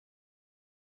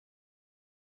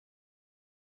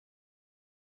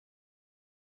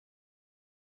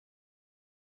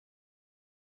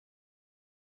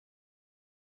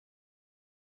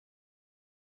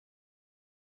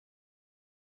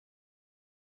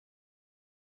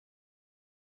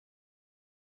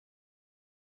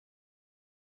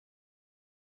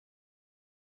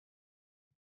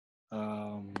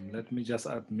Let me just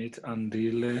admit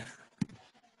Andile.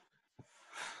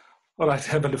 All right,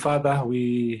 Heavenly Father,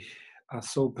 we are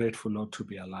so grateful, Lord, to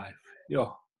be alive.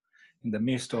 In the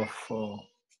midst of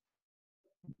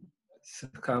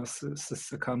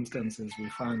circumstances we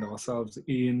find ourselves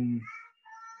in,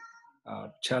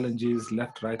 challenges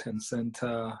left, right, and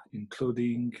center,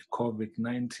 including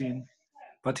COVID-19.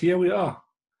 But here we are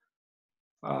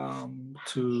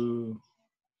to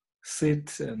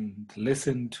sit and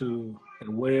listen to a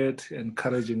word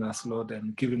encouraging us, Lord,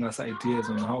 and giving us ideas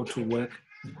on how to work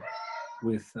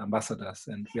with ambassadors.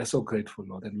 And we are so grateful,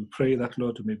 Lord. And we pray that,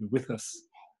 Lord, you may be with us.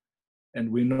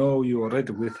 And we know you're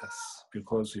already with us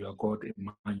because you are God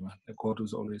Emmanuel, the God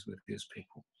who's always with his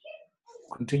people.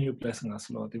 Continue blessing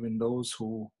us, Lord. Even those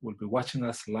who will be watching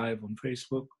us live on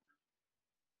Facebook,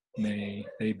 may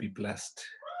they be blessed.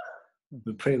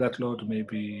 We pray that, Lord, may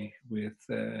be with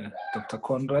Dr.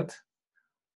 Conrad.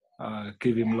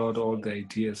 Give him, Lord, all the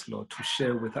ideas, Lord, to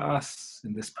share with us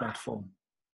in this platform.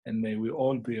 And may we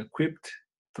all be equipped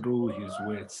through his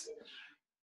words.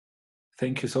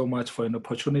 Thank you so much for an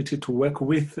opportunity to work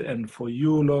with and for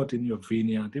you, Lord, in your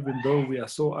vineyard, even though we are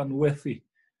so unworthy.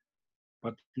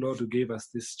 But, Lord, you gave us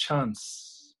this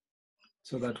chance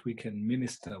so that we can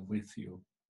minister with you.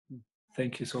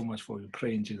 Thank you so much for your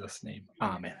prayer in Jesus' name.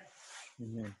 Amen.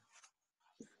 Amen.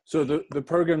 So the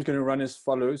program is going to run as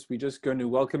follows. We're just going to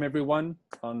welcome everyone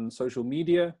on social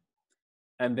media.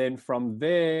 And then from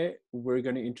there, we're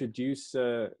going to introduce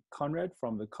Conrad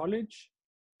from the college.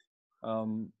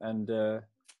 From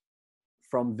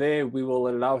there, we will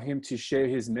allow him to share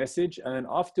his message. And then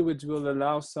afterwards, we'll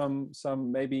allow some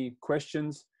maybe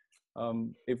questions.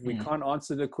 If we can't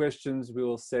answer the questions, we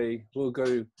will say, we'll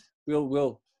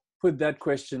put that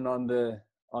question on the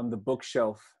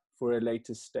bookshelf for a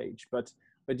later stage. But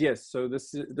yes, so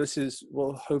this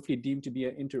will hopefully deem to be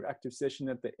an interactive session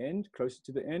at the end, closer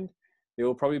to the end. There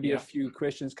will probably be a few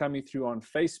questions coming through on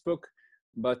Facebook,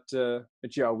 but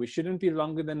yeah, we shouldn't be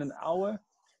longer than an hour,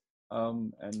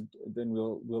 and then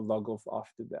we'll log off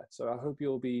after that. So I hope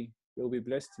you'll be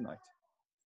blessed tonight.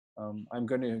 I'm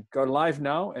going to go live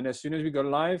now, and as soon as we go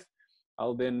live,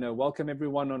 I'll then welcome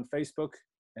everyone on Facebook,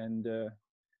 and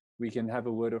we can have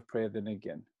a word of prayer then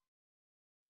again.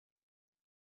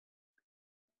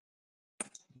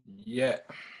 Yeah.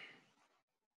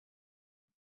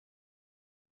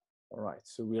 All right,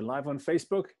 so we're live on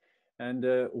Facebook, and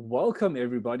welcome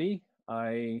everybody.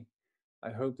 I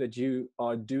hope that you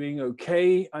are doing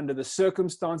okay under the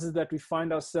circumstances that we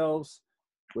find ourselves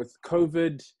with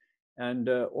COVID, and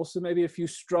also maybe a few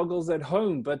struggles at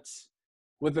home, but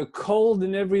with the cold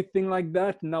and everything like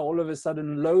that, now all of a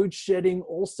sudden load shedding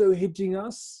also hitting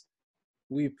us.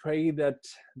 We pray that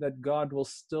God will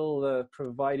still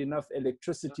provide enough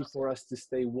electricity for us to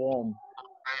stay warm.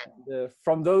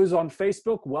 From those on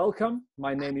Facebook, welcome.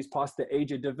 My name is Pastor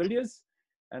AJ de Villiers,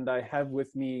 and I have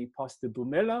with me Pastor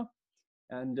Bumela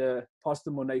and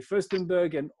Pastor Monet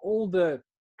Furstenberg and all the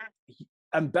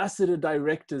ambassador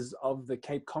directors of the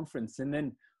Cape Conference. And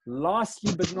then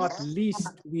lastly but not least,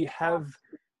 we have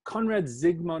Conrad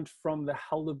Zygmont from the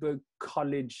Helderberg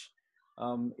College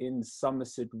in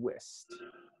Somerset West.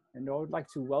 And I would like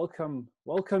to welcome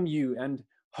you, and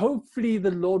hopefully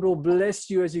the Lord will bless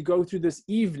you as you go through this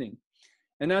evening.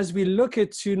 And as we look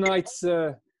at tonight's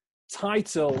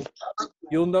title,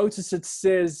 you'll notice it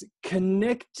says,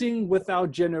 Connecting with Our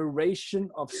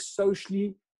Generation of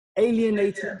Socially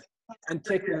Alienated and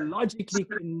Technologically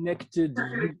Connected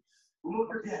Youth,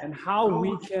 and how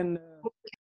we can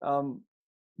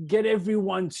get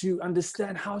everyone to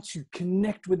understand how to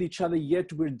connect with each other,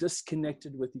 yet we're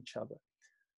disconnected with each other.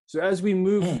 So as we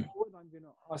move forward, I'm going to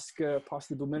ask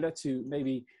Pastor Bumela to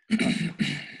maybe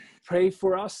pray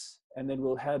for us, and then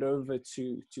we'll head over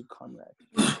to Conrad.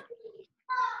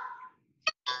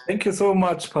 Thank you so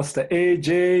much, Pastor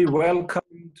AJ.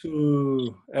 Welcome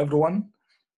to everyone,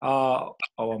 our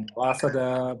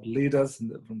ambassador leaders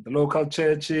from the local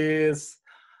churches.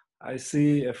 I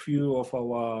see a few of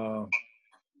our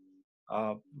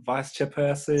vice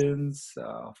chairpersons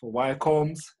for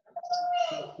YCOMs.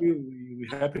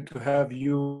 We're happy to have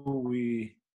you.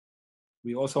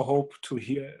 We also hope to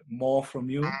hear more from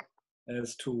you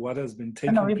as to what has been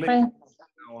taking place in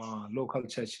our local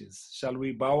churches. Shall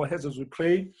we bow our heads as we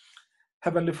pray?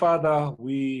 Heavenly Father,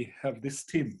 we have this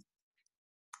team,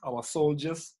 our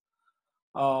soldiers,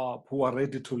 who are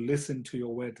ready to listen to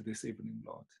your word this evening,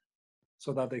 Lord,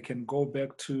 so that they can go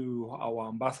back to our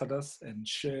ambassadors and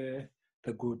share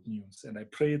the good news. And I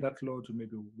pray that, Lord, you may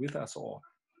be with us all,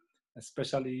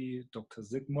 especially Dr.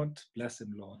 Zygmont. Bless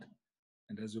him, Lord,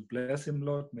 And as you bless him,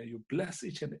 Lord, may you bless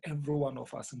each and every one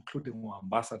of us, including our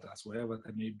ambassadors, wherever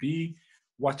they may be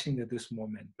watching at this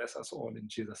moment. Bless us all in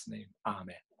Jesus' name.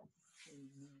 Amen.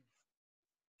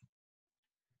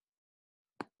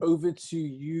 Over to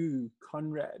you,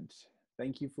 Conrad.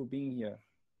 Thank you for being here.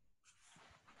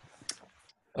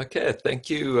 Okay, thank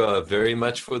you very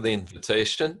much for the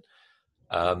invitation.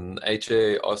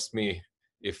 AJ asked me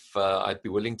if I'd be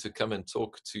willing to come and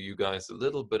talk to you guys a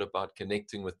little bit about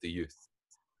connecting with the youth.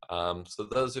 So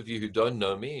those of you who don't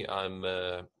know me, I'm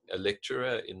a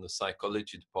lecturer in the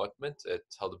psychology department at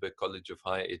Helderberg College of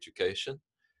Higher Education.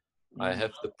 I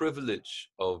have the privilege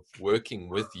of working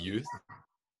with youth,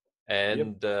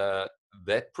 and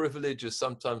that privilege is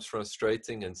sometimes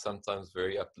frustrating and sometimes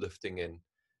very uplifting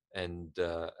and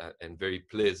very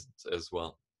pleasant as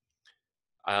well.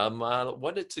 I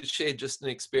wanted to share just an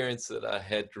experience that I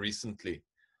had recently.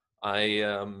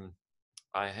 I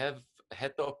have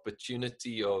had the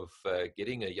opportunity of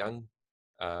getting a young,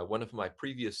 one of my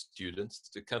previous students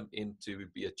to come in to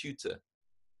be a tutor.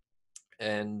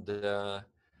 And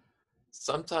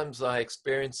sometimes I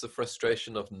experience the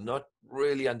frustration of not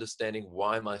really understanding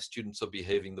why my students are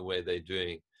behaving the way they're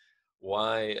doing,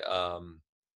 why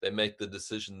they make the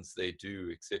decisions they do,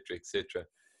 etc., etc.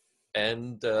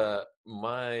 And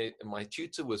my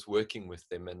tutor was working with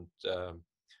them, and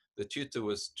the tutor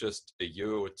was just a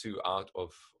year or two out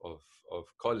of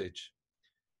college,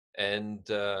 and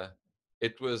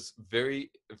it was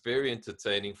very, very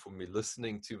entertaining for me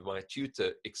listening to my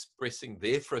tutor expressing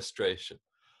their frustration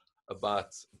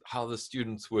about how the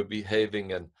students were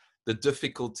behaving and the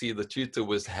difficulty the tutor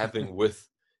was having with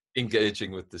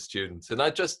engaging with the students. And I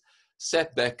just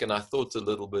sat back and I thought a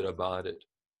little bit about it.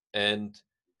 And,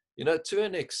 you know, to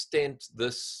an extent,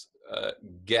 this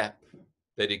gap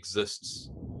that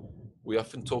exists, we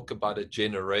often talk about a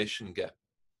generation gap,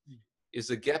 is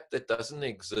a gap that doesn't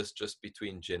exist just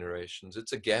between generations.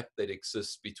 It's a gap that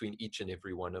exists between each and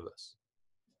every one of us.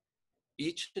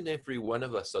 Each and every one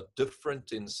of us are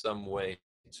different in some way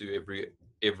to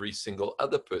every single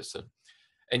other person.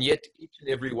 And yet each and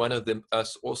every one of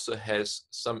us also has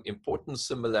some important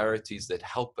similarities that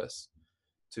help us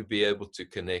to be able to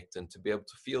connect and to be able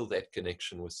to feel that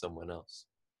connection with someone else.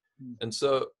 And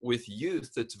so with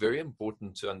youth, it's very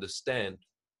important to understand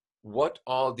what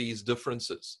are these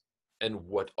differences and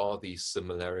what are these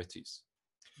similarities.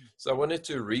 So I wanted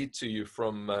to read to you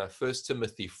from 1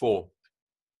 Timothy 4.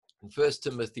 In 1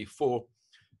 Timothy 4,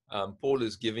 Paul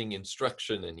is giving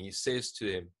instruction, and he says to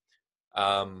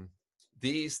him,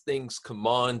 these things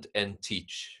command and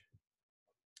teach.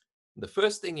 The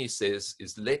first thing he says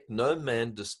is, let no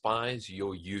man despise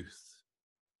your youth,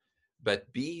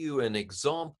 but be you an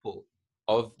example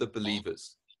of the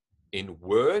believers in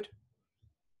word,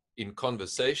 in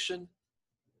conversation,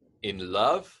 in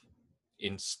love,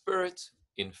 in spirit,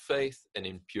 in faith, and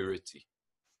in purity.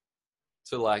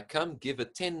 Till I come, give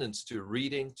attendance to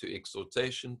reading, to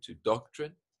exhortation, to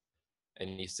doctrine.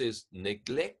 And he says,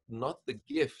 neglect not the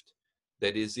gift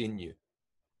that is in you,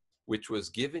 which was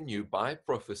given you by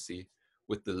prophecy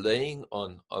with the laying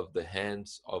on of the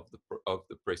hands of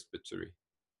the presbytery.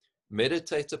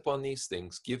 Meditate upon these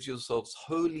things, give yourselves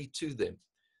wholly to them,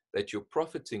 that your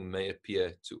profiting may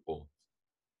appear to all.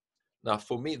 Now,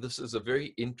 for me, this is a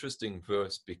very interesting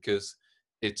verse because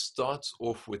it starts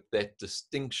off with that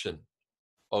distinction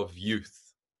of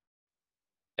youth,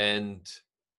 and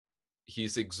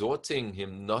he's exhorting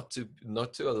him not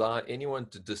to allow anyone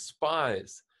to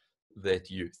despise that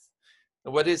youth.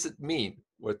 Now, what does it mean?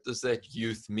 What does that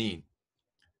youth mean?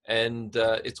 And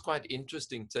it's quite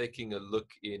interesting taking a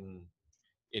look in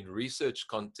research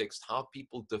context how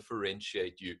people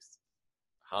differentiate youth,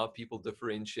 how people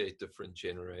differentiate different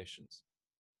generations,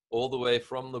 all the way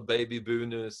from the baby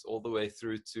boomers all the way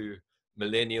through to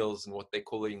millennials and what they're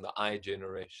calling the I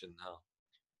generation now.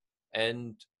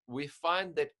 And we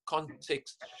find that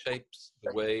context shapes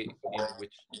the way in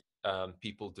which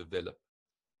people develop.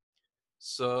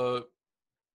 So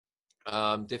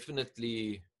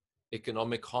definitely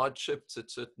economic hardships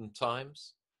at certain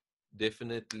times,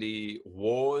 definitely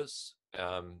wars.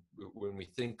 When we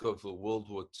think of World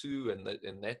War II and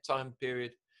in that time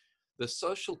period, the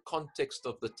social context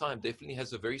of the time definitely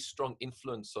has a very strong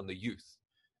influence on the youth.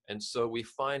 And so we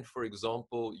find, for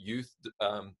example, youth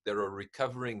that are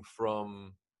recovering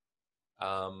from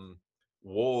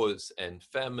wars and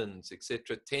famines,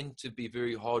 etc., tend to be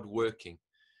very hardworking,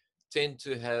 tend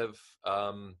to have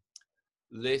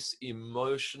less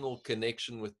emotional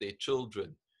connection with their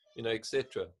children, you know,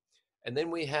 etc. And then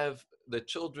we have the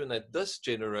children at this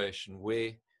generation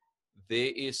where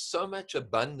there is so much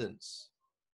abundance,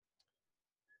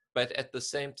 but at the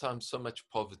same time, so much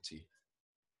poverty.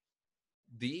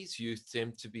 these youth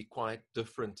tend to be quite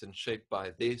different and shaped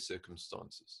by their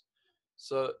circumstances.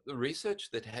 So the research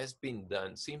that has been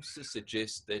done seems to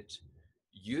suggest that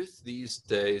youth these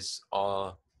days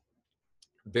are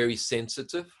very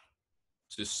sensitive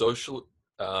to social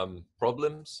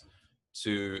problems,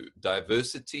 to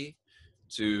diversity,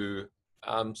 to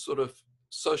sort of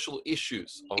social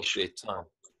issues of their time.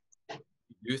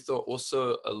 Youth are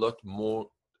also a lot more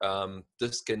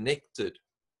disconnected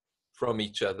from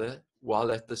each other,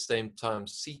 while at the same time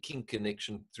seeking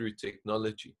connection through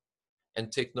technology.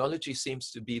 And technology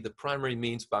seems to be the primary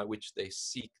means by which they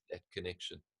seek that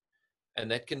connection. And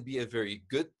that can be a very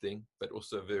good thing, but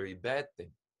also a very bad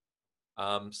thing.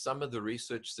 Some of the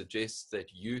research suggests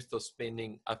that youth are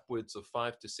spending upwards of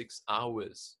 5 to 6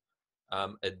 hours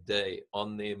a day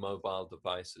on their mobile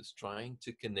devices, trying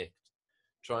to connect,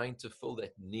 trying to fill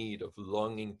that need of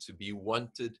longing to be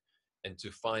wanted and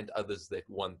to find others that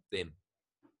want them.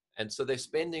 And so they're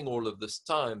spending all of this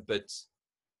time, but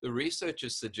the research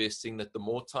is suggesting that the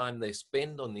more time they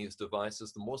spend on these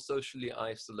devices, the more socially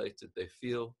isolated they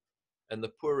feel, and the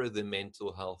poorer their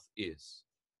mental health is.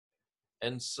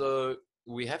 And so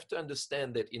we have to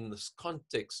understand that in this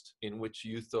context in which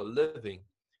youth are living,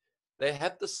 they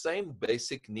have the same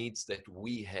basic needs that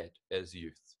we had as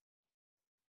youth.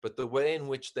 But the way in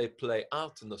which they play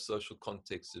out in the social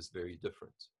context is very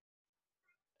different.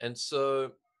 And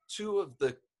so two of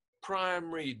the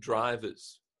primary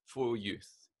drivers for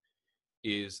youth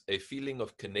is a feeling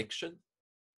of connection,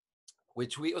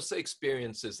 which we also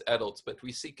experience as adults, but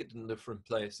we seek it in different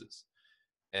places.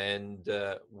 And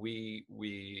we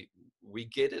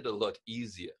get it a lot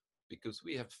easier because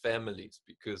we have families,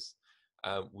 because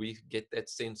we get that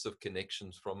sense of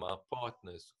connections from our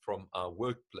partners, from our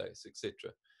workplace,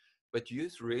 etc. But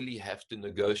youth really have to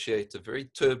negotiate a very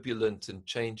turbulent and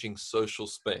changing social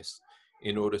space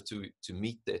in order to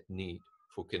meet that need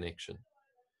for connection.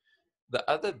 The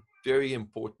other very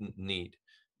important need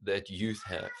that youth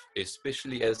have,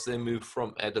 especially as they move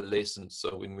from adolescence,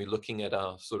 so when we're looking at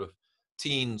our sort of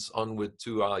teens onward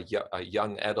to our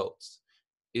young adults,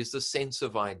 is the sense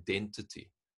of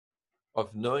identity,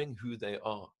 of knowing who they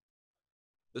are.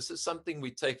 This is something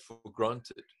we take for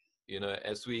granted,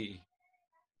 as we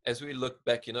look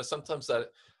back. Sometimes I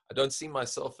don't see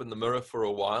myself in the mirror for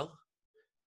a while,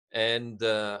 and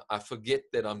I forget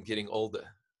that I'm getting older.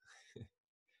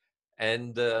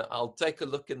 And I'll take a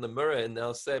look in the mirror and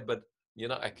I'll say, but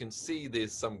I can see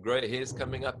there's some gray hairs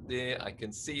coming up there. I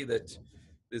can see that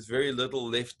there's very little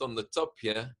left on the top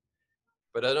here,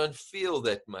 but I don't feel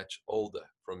that much older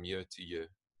from year to year.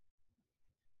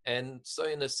 And so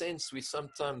in a sense, we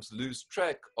sometimes lose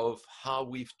track of how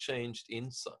we've changed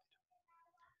inside.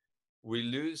 We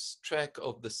lose track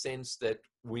of the sense that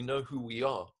we know who we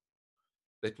are,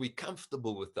 that we're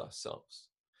comfortable with ourselves.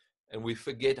 And we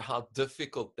forget how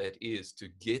difficult that is to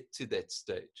get to that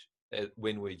stage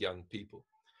when we're young people.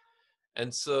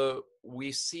 And so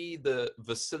we see the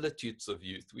vicissitudes of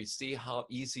youth. We see how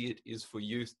easy it is for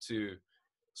youth to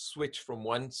switch from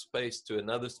one space to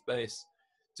another space,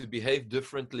 to behave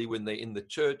differently when they're in the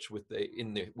church, with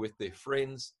their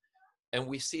friends. And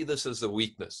we see this as a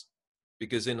weakness,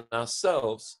 because in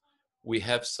ourselves, we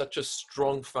have such a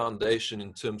strong foundation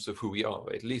in terms of who we are,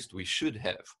 or at least we should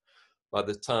have, by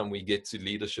the time we get to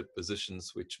leadership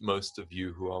positions, which most of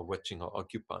you who are watching are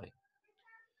occupying.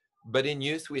 But in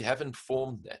youth, we haven't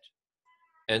formed that.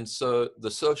 And so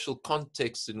the social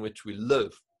context in which we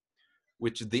live,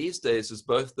 which these days is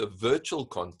both the virtual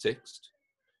context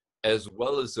as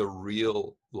well as a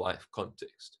real life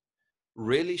context,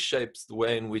 really shapes the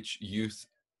way in which youth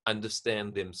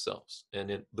understand themselves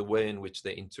and in the way in which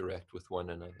they interact with one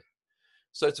another.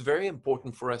 So it's very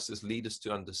important for us as leaders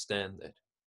to understand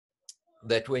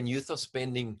that when youth are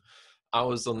spending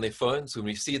hours on their phones, when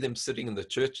we see them sitting in the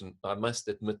church, and I must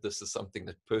admit this is something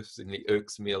that personally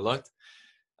irks me a lot,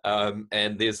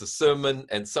 and there's a sermon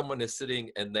and someone is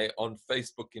sitting and they're on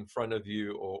Facebook in front of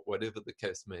you, or whatever the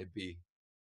case may be,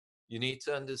 you need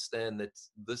to understand that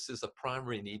this is a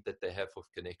primary need that they have of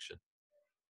connection.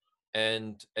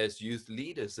 And as youth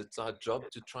leaders, it's our job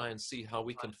to try and see how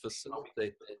we can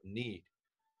facilitate that need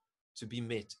to be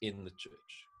met in the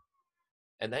church.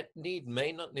 And that need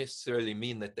may not necessarily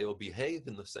mean that they will behave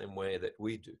in the same way that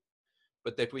we do,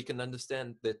 but that we can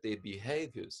understand that their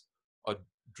behaviors are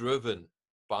driven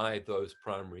by those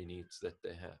primary needs that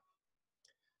they have.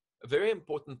 A very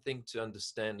important thing to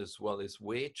understand as well is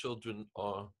where children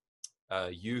are,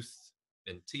 youth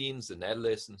and teens and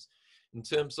adolescents, in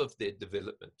terms of their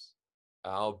development.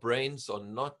 Our brains are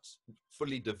not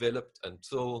fully developed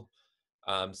until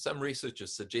some research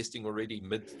is suggesting already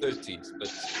mid-30s, but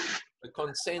the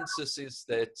consensus is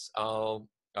that our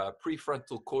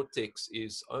prefrontal cortex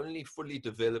is only fully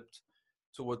developed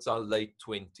towards our late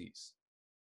 20s.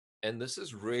 And this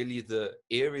is really the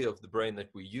area of the brain that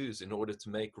we use in order to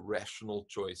make rational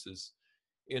choices,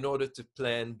 in order to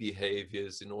plan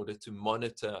behaviors, in order to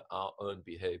monitor our own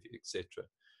behavior, etc.,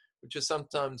 which is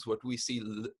sometimes what we see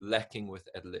lacking with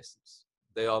adolescents.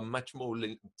 They are much more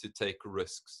willing to take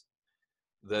risks.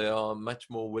 They are much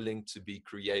more willing to be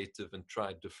creative and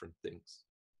try different things.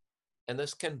 And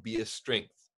this can be a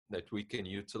strength that we can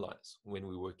utilize when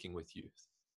we're working with youth.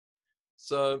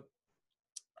 So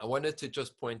I wanted to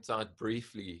just point out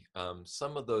briefly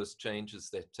some of those changes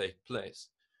that take place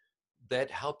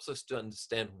that helps us to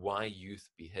understand why youth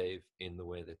behave in the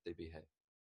way that they behave.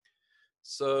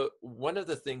 So one of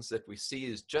the things that we see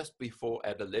is just before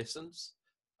adolescence.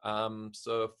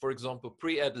 So for example,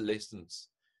 pre-adolescence,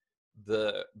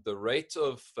 the rate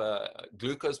of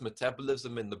glucose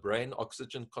metabolism in the brain,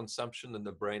 oxygen consumption in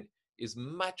the brain is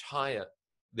much higher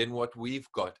than what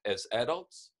we've got as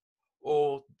adults,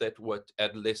 or that what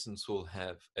adolescents will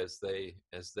have as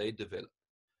they develop.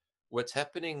 What's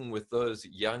happening with those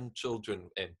young children,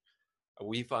 and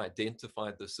we've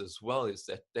identified this as well, is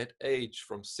that that age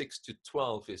from 6 to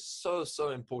 12 is so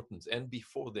important, and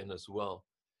before then as well,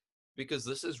 because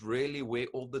this is really where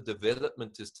all the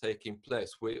development is taking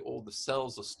place, where all the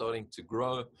cells are starting to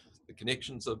grow, the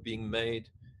connections are being made,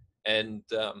 and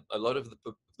a lot of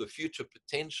the future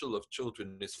potential of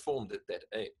children is formed at that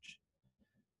age.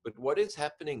 But what is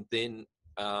happening then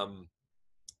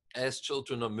as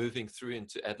children are moving through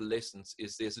into adolescence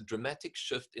is there's a dramatic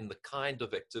shift in the kind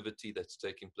of activity that's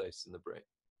taking place in the brain.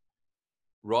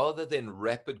 Rather than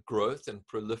rapid growth and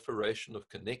proliferation of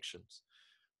connections,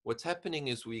 what's happening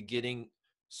is we're getting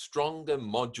stronger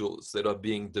modules that are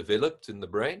being developed in the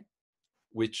brain,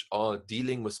 which are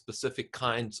dealing with specific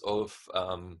kinds of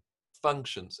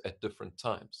functions at different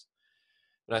times.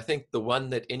 And I think the one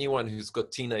that anyone who's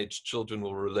got teenage children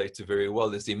will relate to very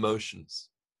well is emotions.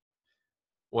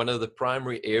 One of the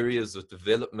primary areas of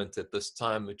development at this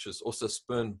time, which is also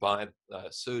spurred by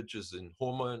surges in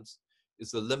hormones,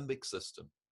 is the limbic system.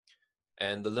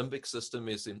 And the limbic system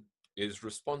is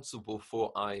responsible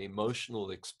for our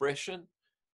emotional expression,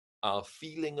 our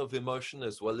feeling of emotion,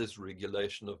 as well as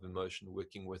regulation of emotion,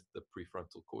 working with the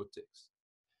prefrontal cortex.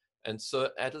 And so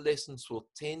adolescents will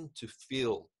tend to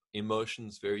feel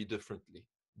emotions very differently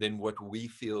than what we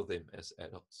feel them as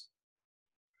adults.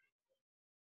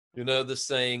 You know the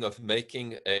saying of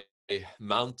making a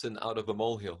mountain out of a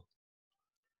molehill.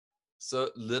 So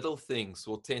little things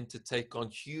will tend to take on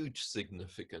huge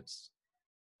significance.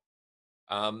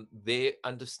 Their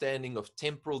understanding of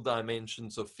temporal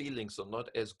dimensions of feelings are not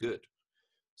as good.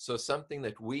 So something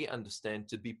that we understand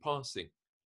to be passing,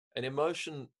 an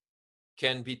emotion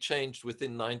can be changed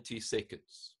within 90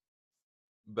 seconds.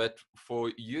 But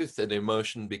for youth, an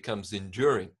emotion becomes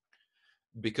enduring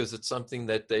because it's something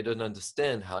that they don't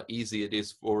understand how easy it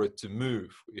is for it to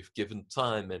move if given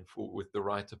time and with the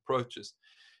right approaches,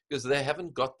 because they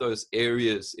haven't got those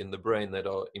areas in the brain that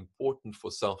are important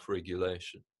for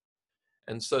self-regulation.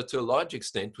 And so to a large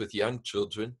extent with young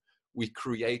children, we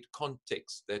create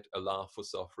contexts that allow for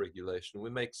self-regulation. We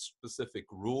make specific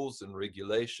rules and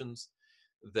regulations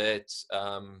that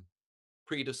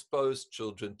predispose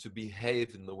children to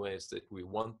behave in the ways that we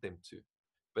want them to.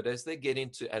 But as they get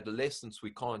into adolescence,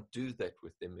 we can't do that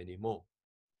with them anymore.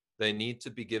 They need to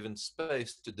be given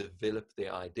space to develop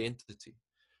their identity.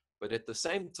 But at the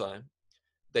same time,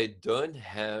 they don't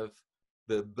have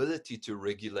the ability to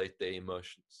regulate their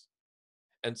emotions.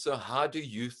 And so how do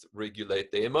youth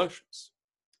regulate their emotions?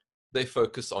 They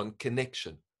focus on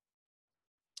connection.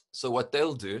 So what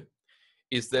they'll do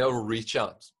is they'll reach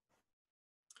out.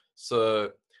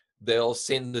 So they'll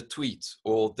send a tweet,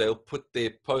 or they'll put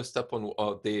their post up on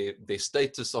their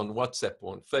status on WhatsApp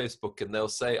or on Facebook, and they'll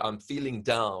say, I'm feeling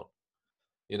down,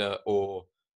 you know, or,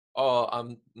 oh,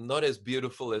 I'm not as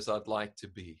beautiful as I'd like to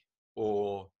be,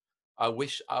 or I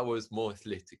wish I was more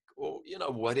athletic, or, you know,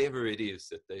 whatever it is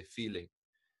that they're feeling.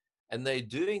 And they're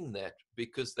doing that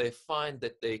because they find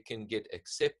that they can get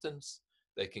acceptance,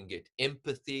 they can get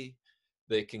empathy,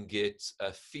 they can get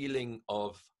a feeling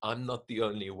of, I'm not the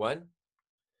only one,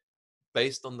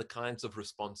 based on the kinds of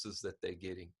responses that they're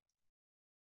getting.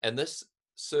 And this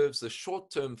serves a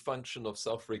short-term function of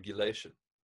self-regulation.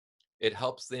 It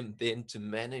helps them then to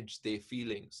manage their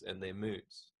feelings and their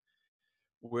moods.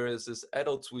 Whereas as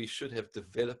adults, we should have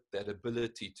developed that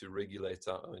ability to regulate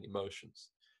our own emotions.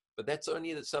 But that's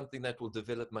only something that will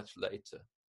develop much later.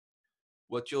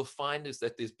 What you'll find is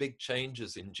that there's big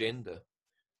changes in gender.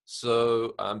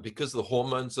 So because the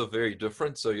hormones are very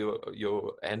different, so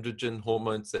your androgen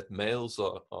hormones that males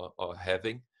are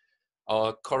having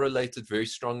are correlated very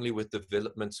strongly with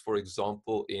developments, for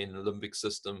example, in limbic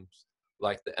systems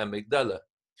like the amygdala,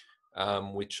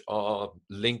 which are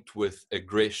linked with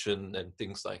aggression and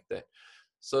things like that.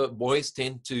 So boys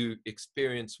tend to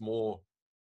experience more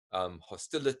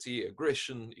hostility,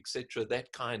 aggression, etc.,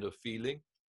 that kind of feeling.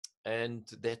 And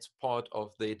that's part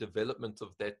of their development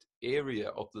of that area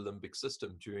of the limbic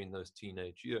system during those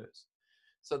teenage years.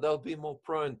 So they'll be more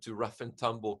prone to rough and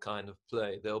tumble kind of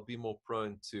play. They'll be more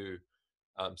prone to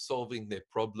solving their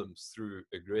problems through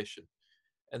aggression.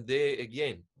 And there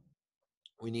again,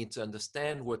 we need to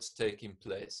understand what's taking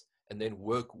place and then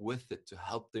work with it to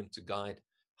help them to guide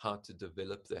how to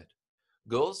develop that.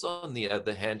 Girls, on the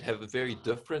other hand, have a very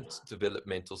different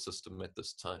developmental system at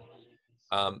this time.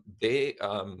 Their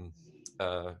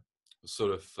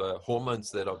sort of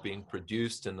hormones that are being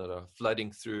produced and that are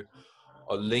flooding through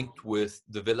are linked with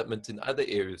development in other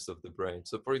areas of the brain.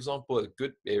 So, for example, a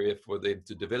good area for them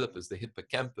to develop is the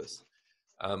hippocampus.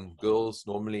 Girls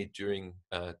normally during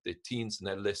their teens and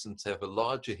adolescence have a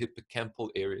larger hippocampal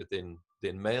area than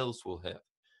males will have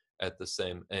at the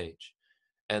same age.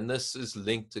 And this is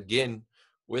linked again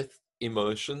with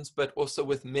emotions, but also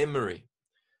with memory.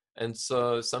 And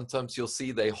so sometimes you'll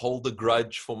see they hold a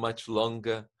grudge for much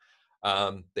longer.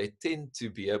 They tend to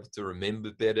be able to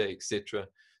remember better, etc.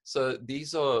 So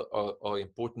these are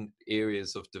important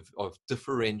areas of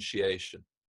differentiation.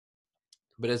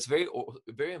 But it's very,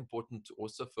 very important to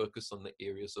also focus on the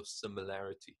areas of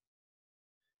similarity.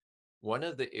 One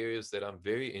of the areas that I'm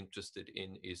very interested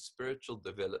in is spiritual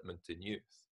development in youth.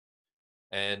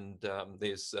 And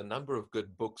there's a number of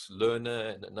good books.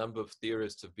 Lerner and a number of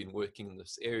theorists have been working in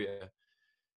this area.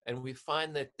 And we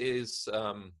find that there's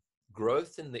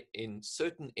growth in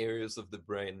certain areas of the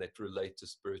brain that relate to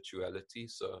spirituality.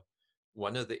 So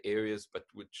one of the areas, but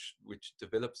which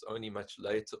develops only much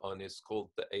later on, is called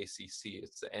the ACC.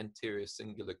 It's the anterior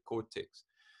cingulate cortex.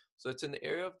 So it's an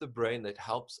area of the brain that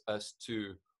helps us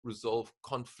to resolve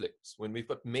conflicts. When we've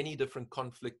got many different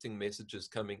conflicting messages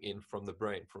coming in from the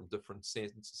brain, from different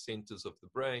centers of the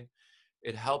brain,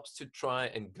 it helps to try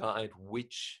and guide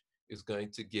which is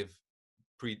going to give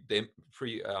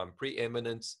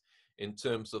preeminence in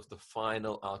terms of the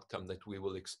final outcome that we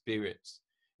will experience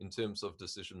in terms of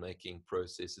decision-making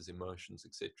processes, emotions,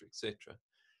 etc., etc.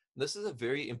 This is a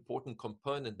very important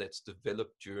component that's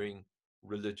developed during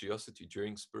religiosity,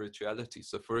 during spirituality.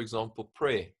 So, for example,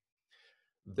 prayer.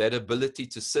 That ability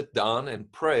to sit down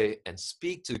and pray and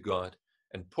speak to God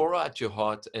and pour out your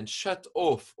heart and shut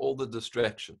off all the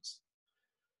distractions.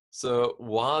 So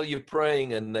while you're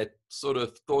praying and that sort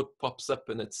of thought pops up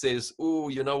and it says, oh,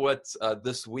 you know what,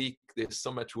 this week there's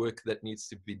so much work that needs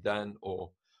to be done, or,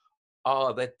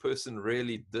 oh, that person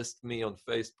really dissed me on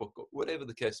Facebook, or whatever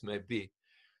the case may be.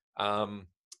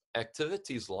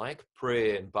 Activities like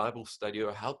prayer and Bible study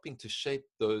are helping to shape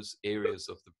those areas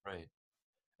of the brain.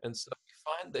 And so we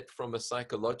find that from a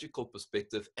psychological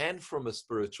perspective and from a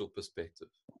spiritual perspective,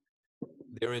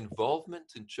 their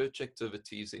involvement in church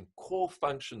activities in core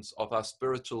functions of our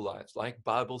spiritual lives, like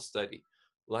Bible study,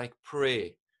 like prayer,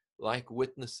 like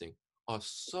witnessing, are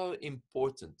so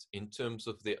important in terms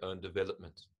of their own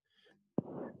development.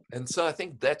 And so I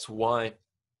think that's why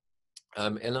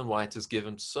Ellen White has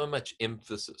given so much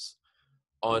emphasis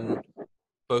on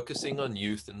focusing on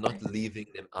youth and not leaving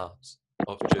them out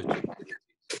of church activities.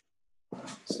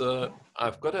 So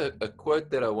I've got a quote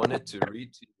that I wanted to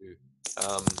read to you,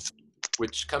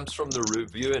 which comes from the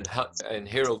Review and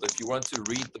Herald. If you want to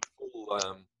read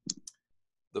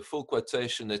the full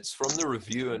quotation, it's from the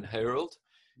Review and Herald.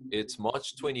 It's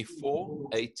March 24,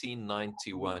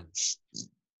 1891.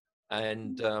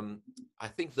 And I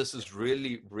think this is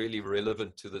really, really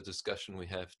relevant to the discussion we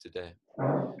have today.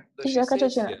 So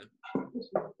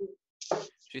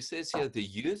she says here, the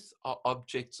youth are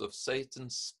objects of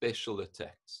Satan's special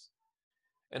attacks.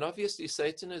 And obviously,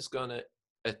 Satan is going to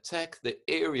attack the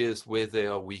areas where they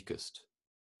are weakest.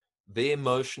 Their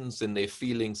emotions and their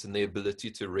feelings and their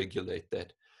ability to regulate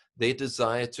that. Their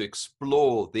desire to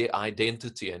explore their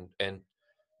identity, and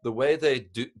the way they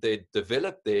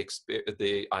develop their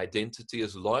identity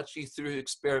is largely through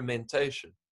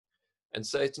experimentation. And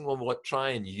Satan will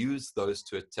try and use those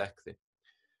to attack them.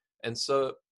 And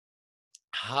so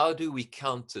how do we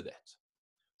counter that?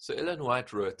 So Ellen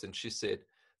White wrote, and she said,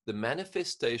 the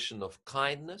manifestation of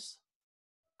kindness,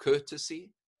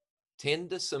 courtesy,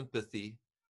 tender sympathy,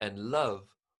 and love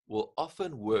will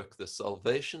often work the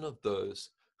salvation of those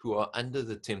who are under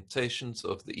the temptations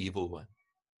of the evil one.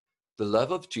 The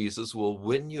love of Jesus will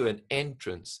win you an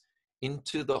entrance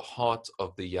into the heart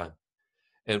of the young.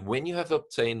 And when you have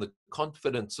obtained the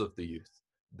confidence of the youth,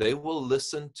 they will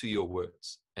listen to your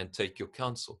words and take your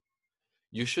counsel.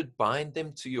 You should bind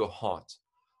them to your heart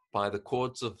by the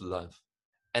cords of love,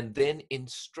 and then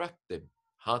instruct them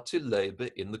how to labor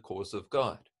in the cause of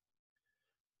God.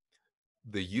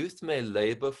 The youth may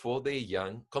labor for their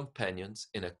young companions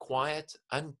in a quiet,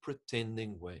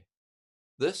 unpretending way.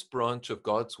 This branch of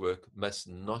God's work must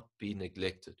not be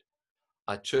neglected.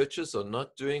 Our churches are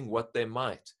not doing what they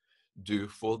might do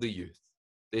for the youth.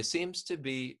 There seems to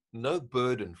be no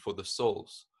burden for the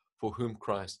souls for whom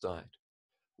Christ died.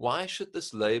 Why should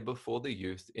this labor for the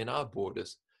youth in our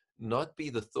borders not be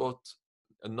thought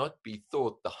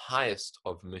the highest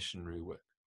of missionary work?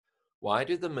 Why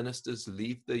do the ministers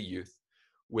leave the youth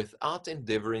without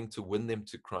endeavoring to win them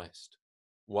to Christ?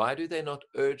 Why do they not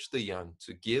urge the young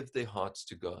to give their hearts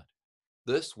to God?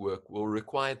 This work will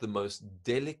require the most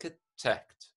delicate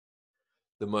tact,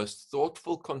 the most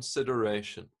thoughtful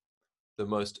consideration, the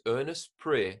most earnest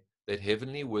prayer that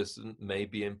heavenly wisdom may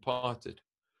be imparted.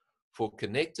 For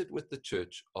connected with the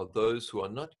church are those who are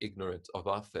not ignorant of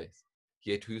our faith,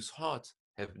 yet whose hearts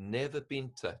have never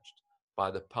been touched by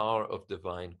the power of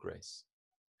divine grace.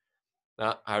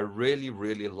 Now, I really,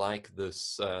 really like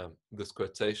this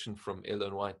quotation from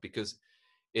Ellen White, because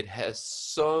it has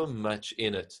so much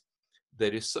in it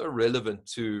that is so relevant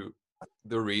to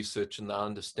the research and the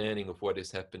understanding of what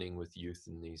is happening with youth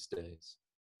in these days.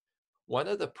 One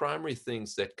of the primary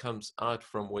things that comes out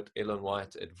from what Ellen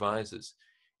White advises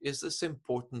is this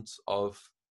importance of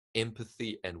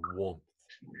empathy and warmth.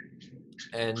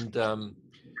 And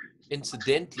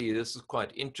incidentally, this is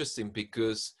quite interesting,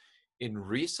 because in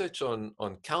research on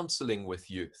counseling with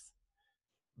youth,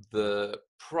 the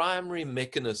primary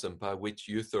mechanism by which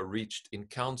youth are reached in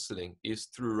counseling is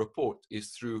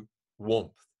through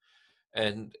warmth.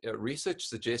 And research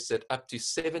suggests that up to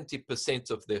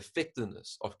 70% of the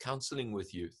effectiveness of counseling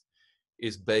with youth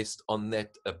is based on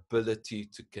that ability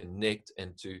to connect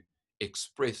and to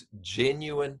express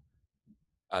genuine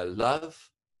love,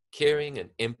 caring, and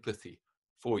empathy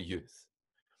for youth.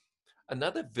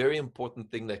 Another very important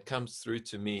thing that comes through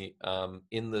to me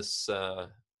in this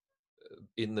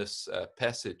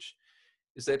passage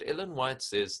is that Ellen White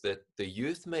says that the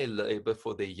youth may labor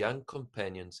for their young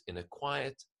companions in a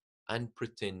quiet,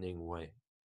 unpretending way.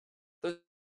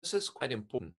 This is quite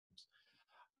important.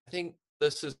 I think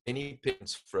this is many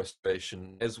parents'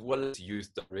 frustration, as well as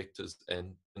youth directors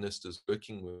and ministers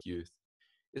working with youth,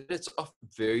 is that it's often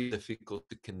very difficult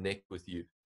to connect with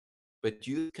youth, but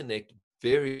you connect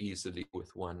very easily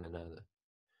with one another.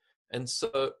 And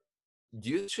so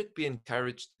youth should be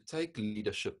encouraged to take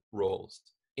leadership roles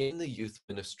in the youth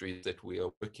ministries that we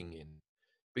are working in,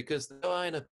 because they are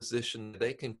in a position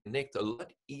they can connect a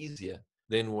lot easier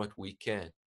than what we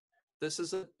can. This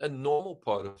is a normal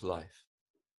part of life.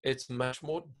 It's much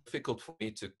more difficult for me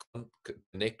to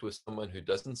connect with someone who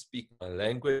doesn't speak my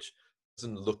language,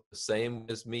 doesn't look the same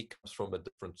as me, comes from a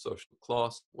different social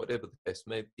class, whatever the case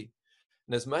may be.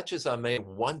 And as much as I may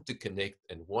want to connect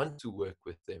and want to work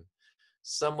with them,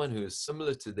 someone who is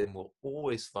similar to them will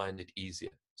always find it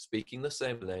easier, speaking the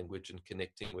same language and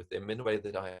connecting with them in a way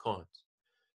that I can't.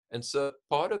 And so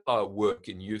part of our work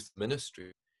in youth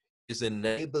ministry is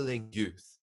enabling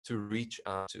youth to reach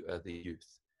out to other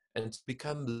youth and to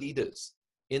become leaders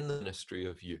in the ministry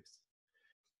of youth.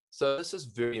 So this is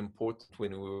very important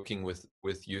when we're working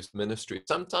with youth ministry.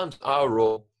 Sometimes our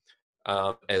role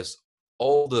as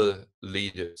older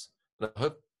leaders, and I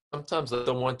hope sometimes I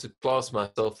don't want to class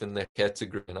myself in that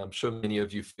category, and I'm sure many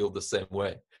of you feel the same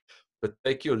way, but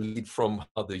take your lead from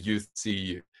how the youth see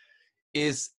you,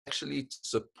 is actually to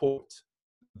support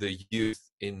the youth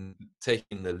in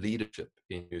taking the leadership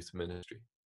in youth ministry.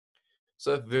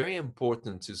 So very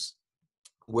important is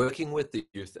working with the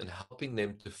youth and helping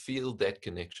them to feel that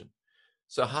connection.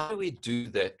 So how do we do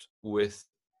that with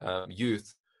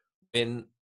youth when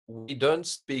we don't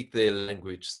speak their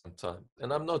language sometimes?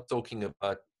 And I'm not talking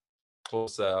about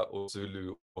Xhosa or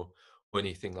Zulu or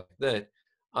anything like that.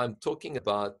 I'm talking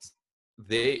about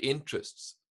their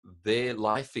interests, their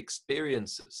life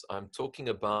experiences. I'm talking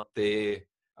about their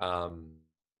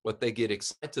what they get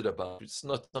excited about. It's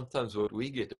not sometimes what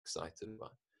we get excited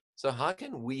about. So how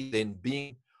can we then,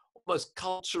 being almost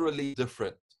culturally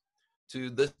different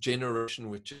to this generation,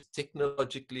 which is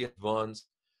technologically advanced,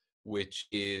 which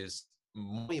is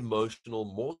more emotional,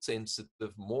 more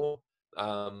sensitive, more,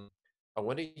 I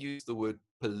want to use the word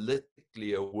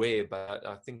politically aware, but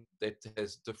I think that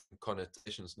has different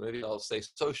connotations. Maybe I'll say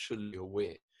socially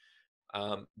aware,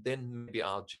 than maybe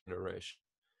our generation.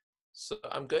 So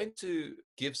I'm going to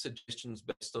give suggestions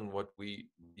based on what we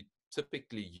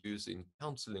typically use in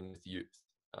counseling with youth.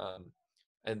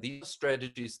 And these are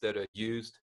strategies that are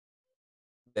used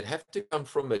that have to come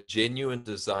from a genuine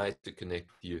desire to connect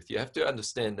with youth. You have to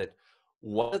understand that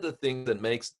one of the things that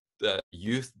makes the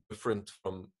youth different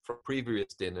from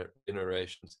previous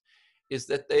generations is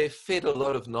that they're fed a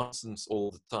lot of nonsense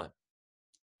all the time.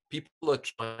 People are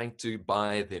trying to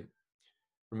buy them.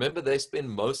 Remember, they spend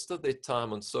most of their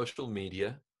time on social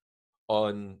media,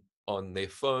 on their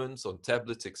phones, on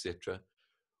tablets, etc.,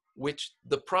 which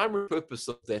the primary purpose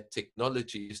of that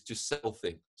technology is to sell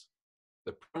things.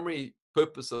 The primary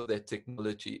purpose of that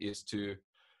technology is to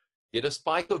get a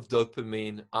spike of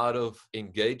dopamine out of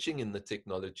engaging in the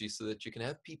technology so that you can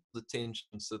have people's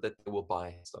attention so that they will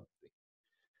buy something.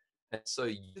 And so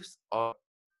youth are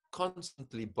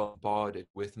constantly bombarded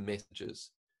with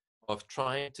messages of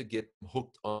trying to get them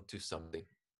hooked onto something,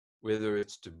 whether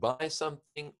it's to buy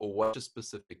something or watch a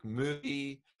specific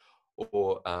movie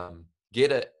or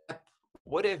get an app,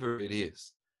 whatever it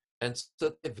is. And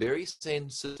so they're very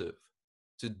sensitive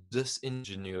to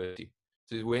disingenuity,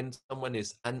 to when someone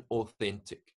is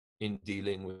unauthentic in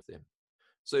dealing with them.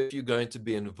 So if you're going to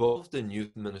be involved in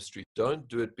youth ministry, don't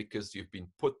do it because you've been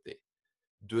put there.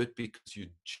 Do it because you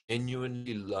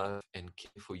genuinely love and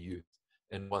care for youth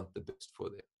and want the best for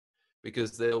them.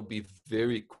 Because they'll be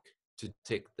very quick to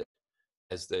detect that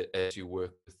as you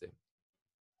work with them.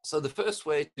 So the first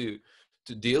way to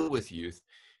deal with youth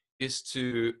is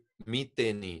to meet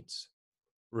their needs.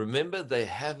 Remember, they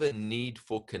have a need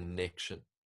for connection.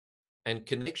 And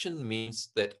connection means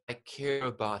that I care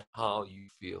about how you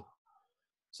feel.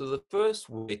 So the first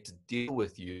way to deal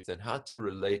with youth and how to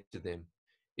relate to them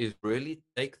is really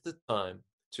take the time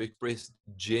to express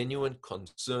genuine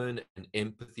concern and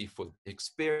empathy for the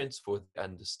experience, for the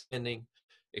understanding,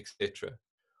 etc.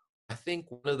 I think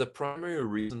one of the primary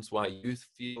reasons why youth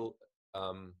feel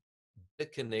a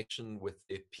connection with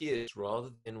their peers rather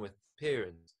than with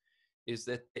parents is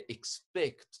that they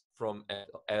expect from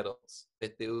adults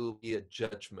that there will be a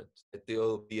judgment, that there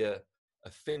will be a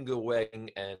finger wagging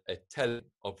and a telling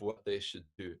of what they should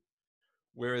do.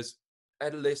 Whereas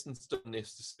adolescents don't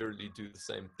necessarily do the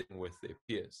same thing with their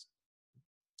peers.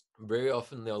 Very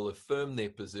often they'll affirm their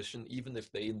position, even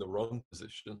if they're in the wrong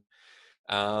position.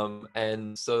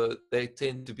 And so they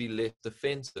tend to be less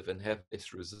defensive and have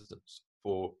less resistance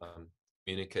for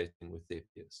communicating with their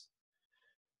peers.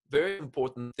 Very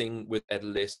important thing with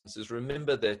adolescents is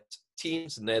remember that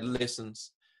teens and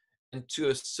adolescents, and to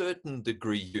a certain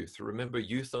degree youth, remember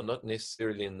youth are not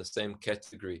necessarily in the same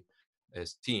category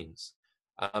as teens,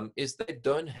 is they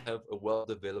don't have a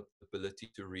well-developed ability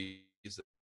to reason.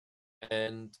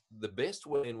 And the best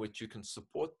way in which you can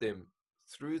support them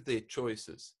through their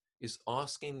choices is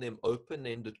asking them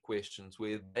open-ended questions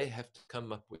where they have to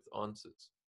come up with answers.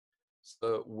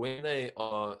 So when they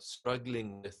are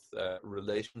struggling with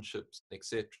relationships,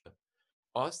 etc.,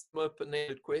 ask them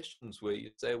open-ended questions where you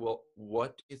say, well,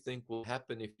 what do you think will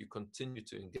happen if you continue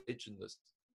to engage in this,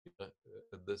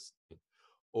 this thing?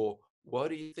 Or what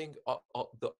do you think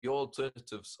your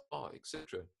alternatives are,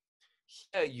 etc.?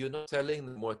 Here, you're not telling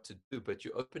them what to do, but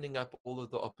you're opening up all of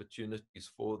the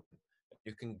opportunities for them.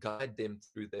 You can guide them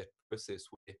through that process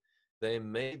where they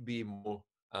may be more,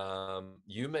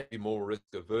 you may be more risk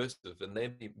averse, and they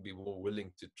may be more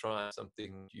willing to try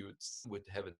something you would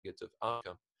have a negative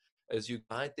outcome. As you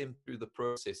guide them through the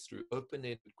process, through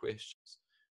open-ended questions,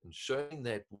 and showing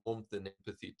that warmth and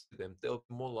empathy to them, they'll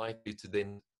be more likely to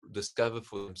then discover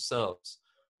for themselves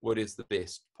what is the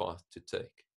best path to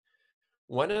take.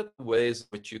 One of the ways in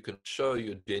which you can show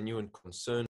your genuine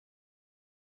concern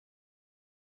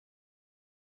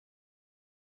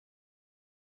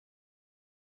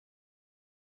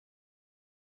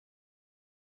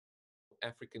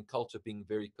African culture being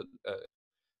very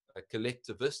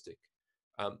collectivistic.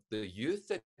 The youth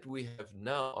that we have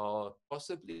now are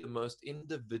possibly the most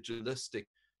individualistic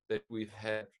that we've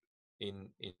had in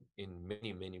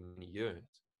many, many, many years.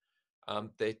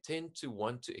 They tend to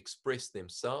want to express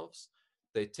themselves.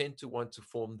 They tend to want to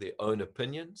form their own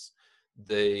opinions.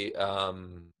 They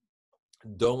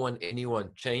don't want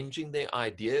anyone changing their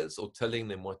ideas or telling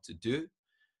them what to do.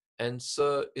 And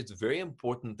so it's very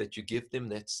important that you give them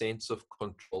that sense of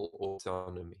control or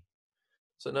autonomy.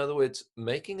 So in other words,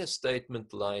 making a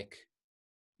statement like,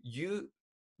 you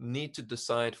need to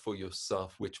decide for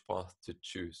yourself which path to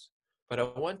choose. But I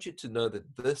want you to know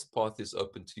that this path is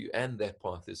open to you and that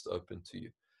path is open to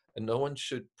you. And no one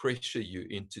should pressure you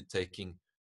into taking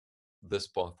this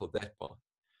path or that path.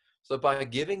 So by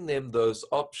giving them those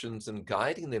options and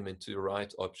guiding them into the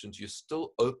right options, you're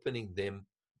still opening them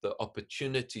the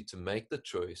opportunity to make the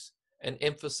choice and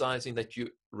emphasizing that you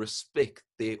respect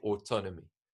their autonomy.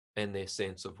 and their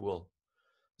sense of will.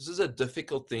 This is a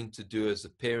difficult thing to do as a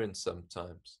parent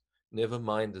sometimes, never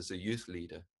mind as a youth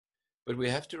leader. But we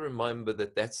have to remember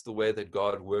that that's the way that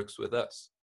God works with us.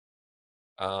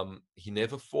 He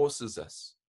never forces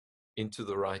us into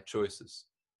the right choices.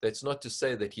 That's not to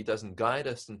say that he doesn't guide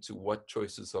us into what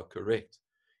choices are correct.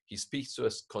 He speaks to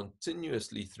us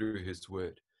continuously through his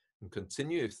word and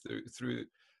continuously through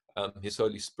his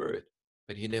Holy Spirit,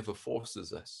 but he never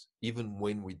forces us, even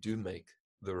when we do make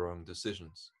the wrong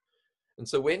decisions. And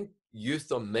so when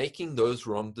youth are making those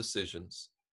wrong decisions,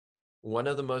 one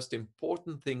of the most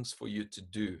important things for you to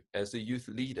do as a youth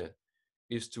leader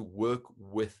is to work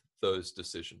with those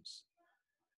decisions.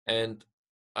 And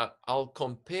I'll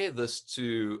compare this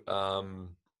to, I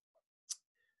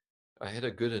had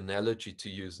a good analogy to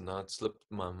use, and it slipped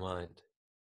my mind.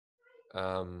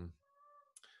 Oh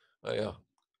yeah,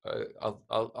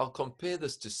 I'll compare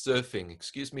this to surfing.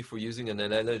 Excuse me for using an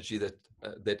analogy that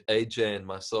that AJ and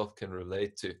myself can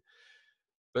relate to.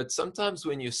 But sometimes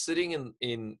when you're sitting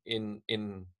in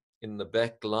the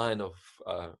back line of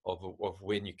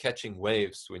when you're catching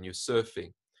waves, when you're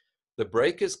surfing, the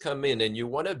breakers come in and you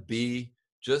want to be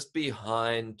just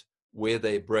behind where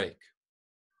they break.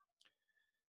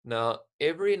 Now,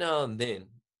 every now and then,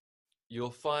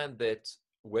 you'll find that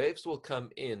waves will come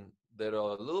in that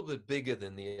are a little bit bigger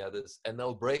than the others, and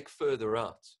they'll break further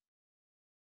out.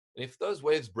 And if those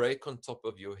waves break on top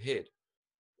of your head,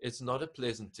 it's not a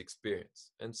pleasant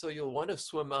experience. And so you'll want to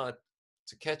swim out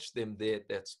to catch them there at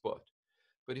that spot.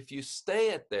 But if you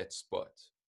stay at that spot,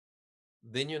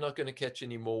 then you're not going to catch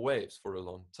any more waves for a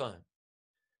long time.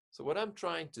 So what I'm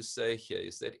trying to say here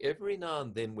is that every now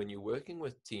and then when you're working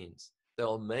with teens,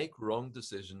 they'll make wrong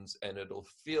decisions and it'll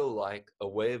feel like a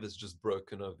wave has just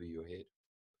broken over your head.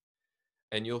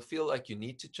 And you'll feel like you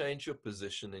need to change your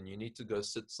position and you need to go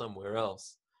sit somewhere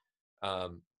else.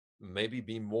 Maybe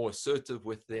be more assertive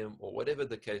with them or whatever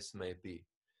the case may be.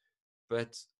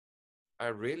 But I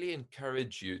really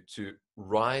encourage you to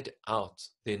ride out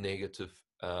their negative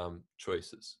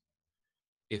choices.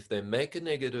 If they make a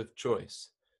negative choice,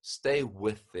 stay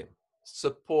with them,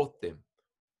 support them.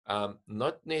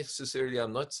 Not necessarily,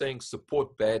 I'm not saying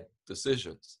support bad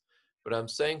decisions, but I'm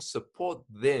saying support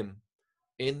them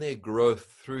in their growth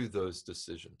through those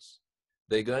decisions.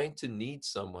 They're going to need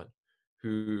someone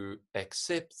who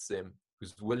accepts them,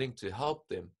 who's willing to help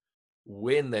them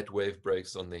when that wave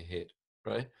breaks on their head,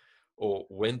 right? Or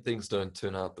when things don't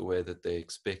turn out the way that they're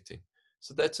expecting.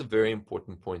 So that's a very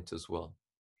important point as well.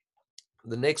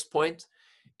 The next point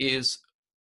is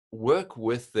work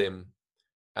with them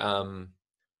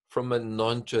from a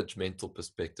non-judgmental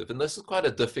perspective. And this is quite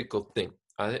a difficult thing.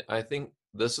 I think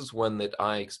this is one that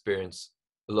I experience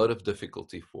a lot of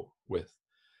difficulty with.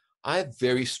 I have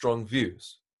very strong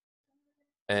views.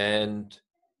 And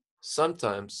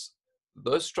sometimes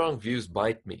those strong views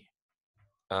bite me.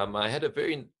 I had a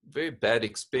very, very bad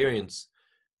experience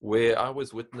where I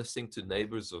was witnessing to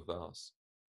neighbors of ours.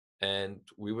 And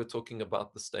we were talking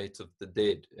about the state of the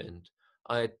dead. And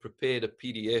I had prepared a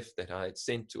PDF that I had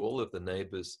sent to all of the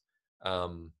neighbors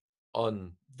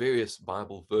on various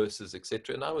Bible verses,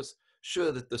 etc. And I was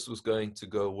sure that this was going to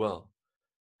go well.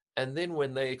 And then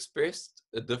when they expressed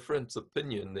a different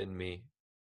opinion than me,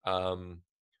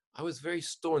 I was very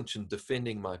staunch in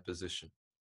defending my position.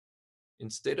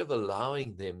 Instead of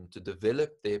allowing them to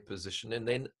develop their position and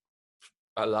then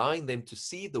allowing them to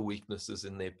see the weaknesses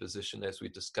in their position as we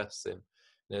discuss them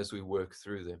and as we work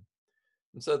through them.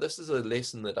 And so this is a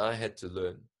lesson that I had to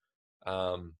learn,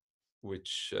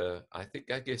 which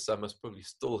I guess I must probably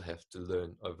still have to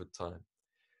learn over time.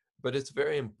 But it's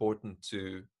very important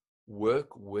to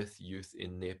work with youth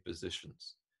in their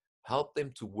positions. Help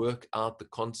them to work out the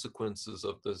consequences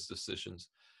of those decisions.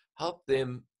 Help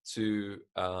them to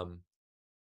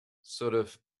sort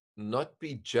of not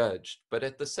be judged, but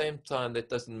at the same time, that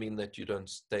doesn't mean that you don't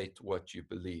state what you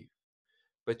believe.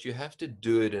 But you have to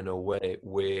do it in a way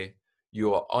where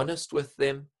you are honest with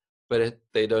them, but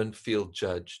they don't feel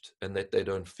judged and that they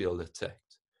don't feel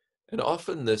attacked. And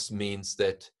often this means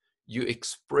that you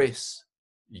express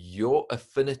your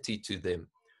affinity to them,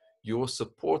 your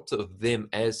support of them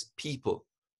as people,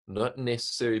 not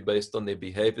necessarily based on their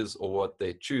behaviors or what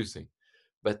they're choosing,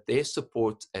 but their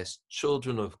support as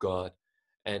children of God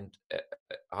and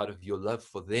out of your love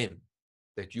for them,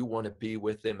 that you want to be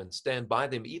with them and stand by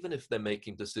them, even if they're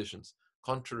making decisions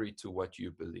contrary to what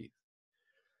you believe.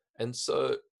 And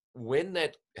so when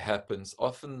that happens,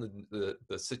 often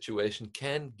the situation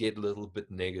can get a little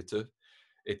bit negative.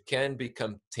 It can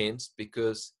become tense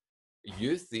because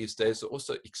youth these days are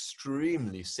also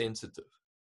extremely sensitive.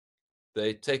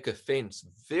 They take offense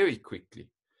very quickly.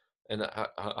 And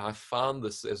I found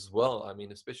this as well. I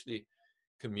mean, especially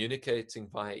communicating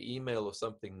via email or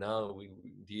something now, we're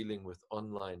dealing with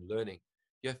online learning.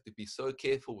 You have to be so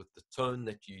careful with the tone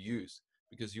that you use,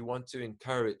 because you want to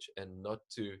encourage and not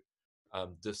to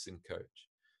disencourage.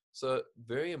 So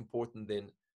very important then,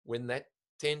 when that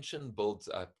tension builds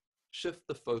up, shift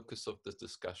the focus of the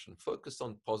discussion, focus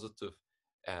on positive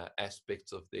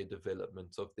aspects of their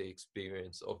development, of their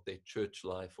experience, of their church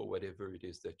life, or whatever it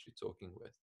is that you're talking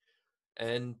with.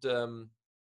 And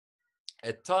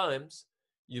at times,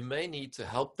 you may need to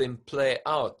help them play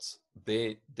out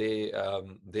their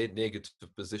negative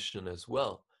position as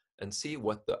well, and see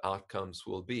what the outcomes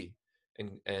will be,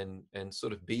 and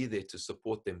sort of be there to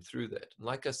support them through that. And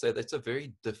like I said, that's a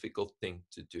very difficult thing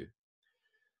to do.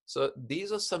 So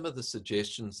these are some of the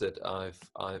suggestions that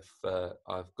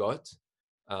I've got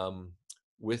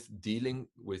with dealing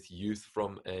with youth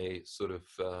from a sort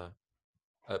of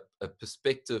a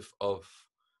perspective of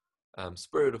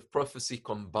spirit of prophecy,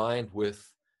 combined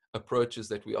with approaches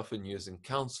that we often use in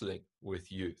counseling with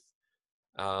youth.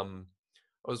 I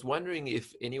was wondering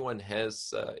if anyone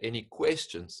has any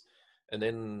questions. And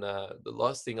then the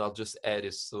last thing I'll just add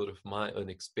is sort of my own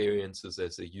experiences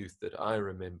as a youth that I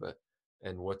remember,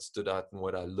 and what stood out and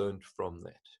what I learned from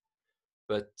that.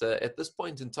 But at this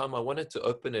point in time, I wanted to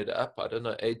open it up. I don't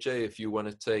know, AJ, if you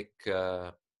want to take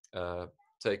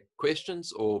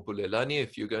questions, or Bulelani,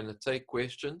 if you're going to take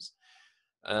questions.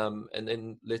 And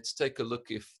then let's take a look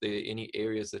if there are any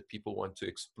areas that people want to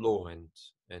explore and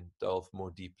delve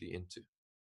more deeply into.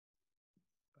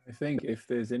 I think if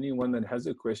there's anyone that has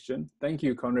a question, thank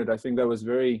you, Conrad. I think that was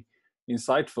very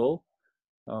insightful,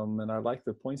 and I like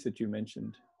the points that you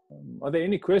mentioned. Are there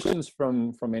any questions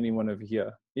from anyone over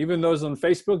here? Even those on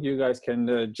Facebook, you guys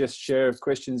can just share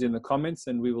questions in the comments,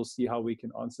 and we will see how we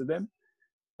can answer them.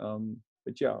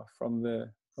 But yeah, from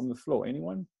the floor,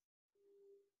 anyone?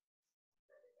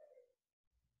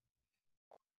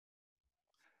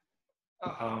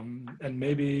 And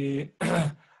maybe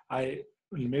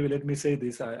maybe let me say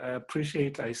this. I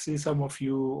appreciate, I see some of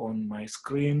you on my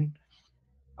screen.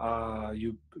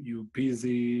 You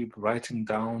busy writing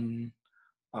down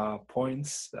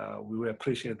points. We will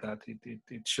appreciate that.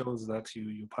 It shows that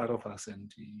you're part of us,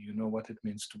 and you know what it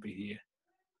means to be here.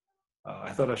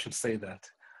 I thought I should say that.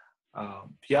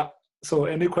 Yeah. So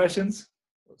any questions?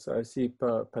 So I see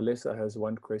Palesa has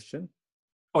one question.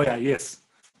 Oh yeah, yes.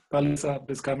 Palesa,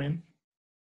 please come in.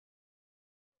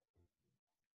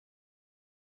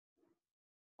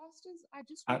 Pastors, I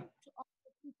just wanted to ask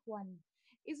a quick one.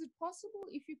 Is it possible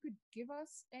if you could give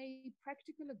us a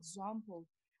practical example?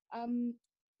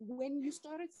 When you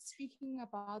started speaking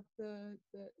about the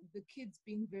kids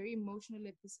being very emotional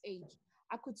at this age,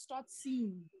 I could start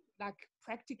seeing, like,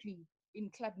 practically in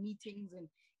club meetings and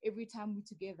every time we're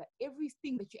together,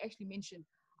 everything that you actually mentioned,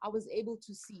 I was able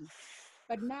to see.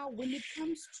 But now when it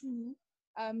comes to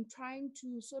trying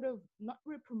to sort of not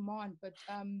reprimand, but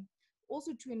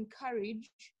also to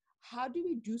encourage, how do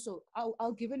we do so?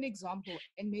 I'll give an example,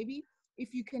 and maybe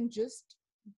if you can just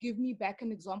give me back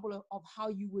an example of how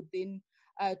you would then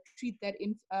treat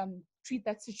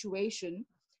that situation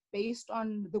based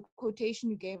on the quotation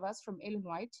you gave us from Ellen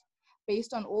White,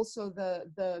 based on also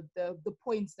the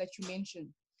points that you mentioned.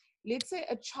 Let's say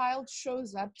a child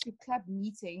shows up to club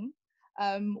meeting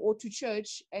or to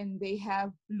church and they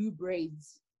have blue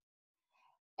braids.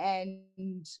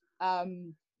 And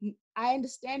I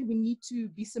understand we need to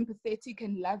be sympathetic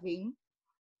and loving.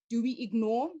 Do we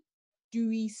ignore? Do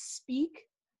we speak?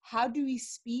 How do we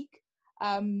speak?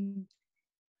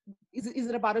 Is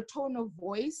it about a tone of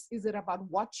voice? Is it about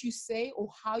what you say or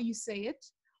how you say it,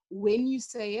 when you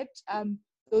say it?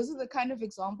 Those are the kind of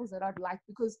examples that I'd like,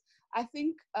 because I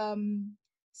think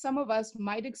some of us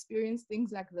might experience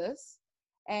things like this,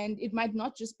 and it might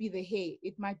not just be the hair.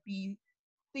 It might be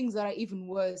things that are even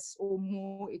worse or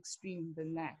more extreme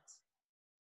than that.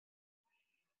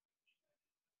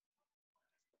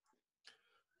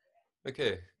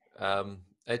 Okay.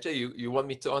 AJ, you want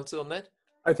me to answer on that?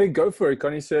 I think go for it,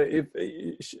 Connie. So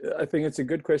I think it's a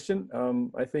good question.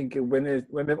 I think when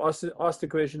they've asked a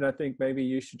question, I think maybe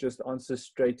you should just answer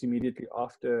straight immediately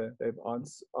after they've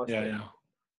asked. Yeah.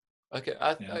 Okay.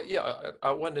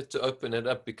 I wanted to open it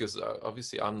up because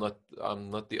obviously I'm not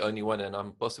the only one, and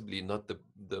I'm possibly not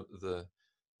the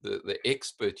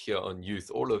expert here on youth.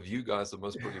 All of you guys are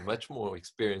most probably much more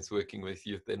experienced working with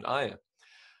youth than I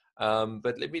am.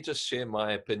 But let me just share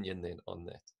my opinion then on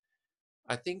that.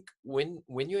 I think when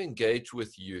you engage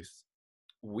with youth,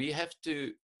 we have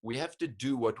to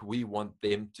do what we want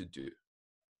them to do.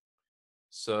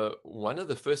 So one of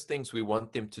the first things we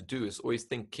want them to do is always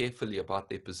think carefully about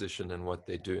their position and what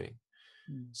they're doing.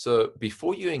 So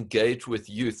before you engage with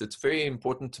youth, it's very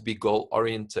important to be goal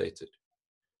orientated.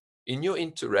 In your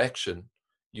interaction,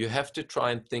 you have to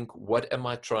try and think, what am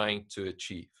I trying to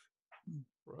achieve?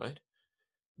 Right?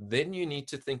 Then you need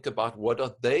to think about, what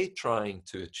are they trying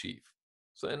to achieve?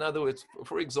 So in other words,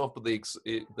 for example,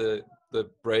 the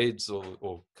braids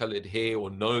or colored hair or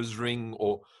nose ring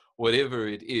or whatever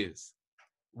it is,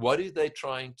 what are they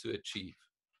trying to achieve?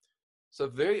 So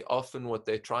very often what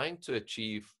they're trying to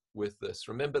achieve with this,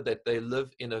 remember that they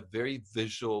live in a very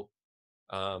visual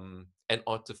and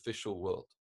artificial world.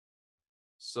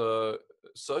 So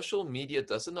social media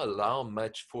doesn't allow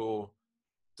much for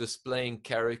displaying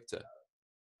character,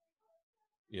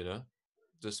 you know,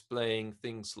 displaying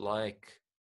things like,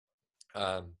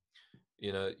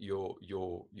 you know,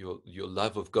 your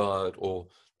love of God, or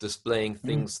displaying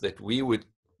things that we'd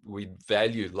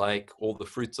value, like all the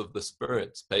fruits of the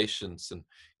Spirit, patience, and,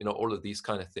 you know, all of these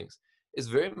kind of things. Is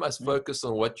very much focused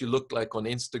on what you look like on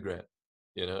Instagram,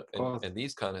 you know, and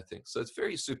these kind of things. So it's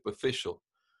very superficial.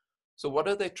 So what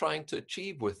are they trying to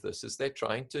achieve with this? Is they're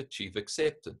trying to achieve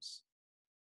acceptance.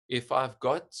 If I've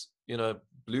got, you know,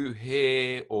 blue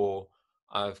hair, or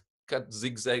I've cut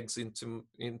zigzags into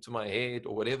my head,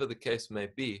 or whatever the case may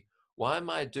be, why am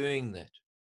I doing that?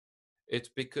 It's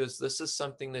because this is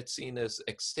something that's seen as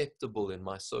acceptable in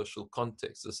my social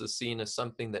context. This is seen as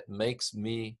something that makes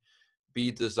me be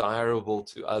desirable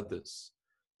to others.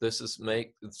 This is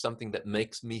something that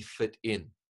makes me fit in.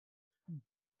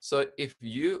 So if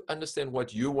you understand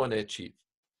what you want to achieve,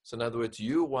 so in other words,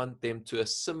 you want them to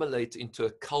assimilate into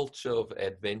a culture of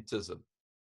Adventism,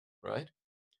 right?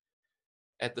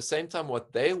 At the same time,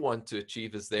 what they want to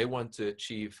achieve is they want to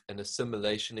achieve an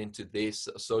assimilation into their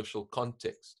social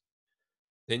context.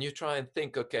 Then you try and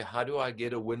think, okay, how do I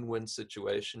get a win-win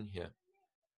situation here?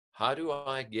 How do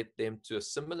I get them to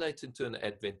assimilate into an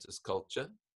Adventist culture,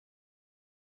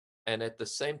 and at the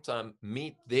same time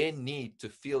meet their need to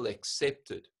feel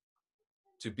accepted,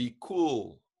 to be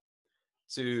cool,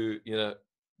 to, you know,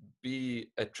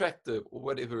 be attractive, or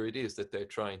whatever it is that they're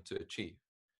trying to achieve?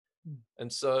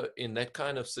 And so in that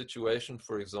kind of situation,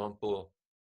 for example,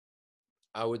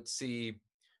 I would see,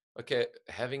 okay,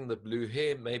 having the blue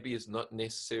hair maybe is not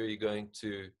necessarily going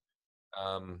to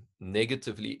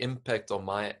negatively impact on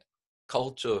my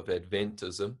culture of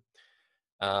Adventism.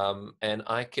 And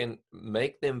I can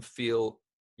make them feel,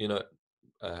 you know,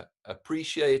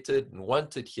 appreciated and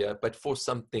wanted here, but for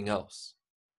something else.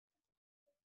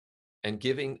 And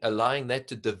allowing that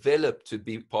to develop to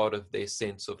be part of their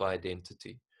sense of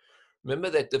identity.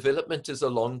 Remember that development is a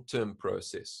long-term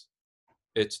process.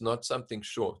 It's not something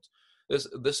short.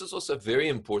 This is also very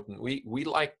important. We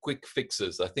like quick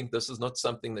fixes. I think this is not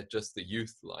something that just the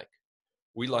youth like.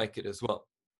 We like it as well.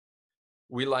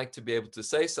 We like to be able to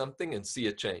say something and see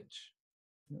a change.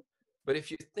 But if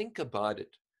you think about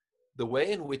it, the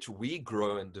way in which we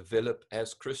grow and develop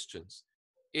as Christians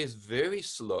is very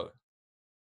slow.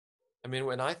 I mean,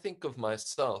 when I think of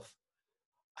myself,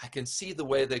 I can see the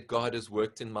way that God has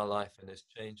worked in my life and has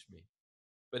changed me.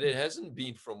 But it hasn't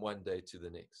been from one day to the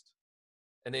next.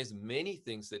 And there's many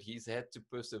things that he's had to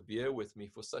persevere with me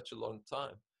for such a long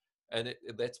time. And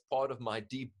that's part of my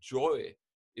deep joy,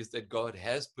 is that God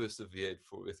has persevered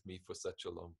with me for such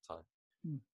a long time.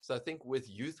 So I think with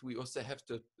youth, we also have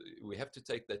to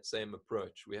take that same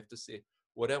approach. We have to say,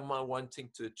 what am I wanting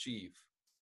to achieve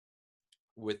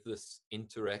with this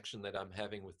interaction that I'm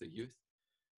having with the youth?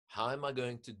 How am I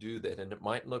going to do that? And it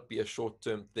might not be a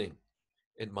short-term thing.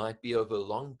 It might be over a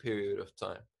long period of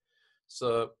time.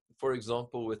 So, for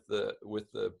example, with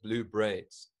the blue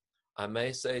braids, I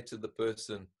may say to the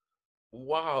person,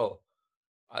 wow,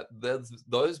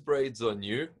 those braids are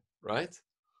new, right?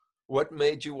 What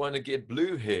made you want to get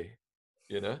blue hair,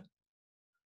 you know?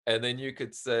 And then you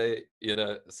could say, you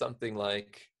know, something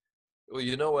like, well,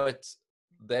 you know what,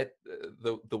 that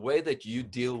the way that you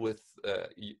deal with,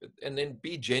 and then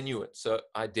be genuine. So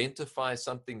identify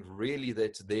something really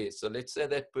that's there. So let's say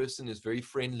that person is very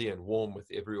friendly and warm with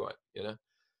everyone, you know?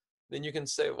 Then you can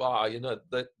say, wow, you know,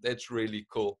 that's really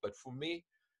cool. But for me,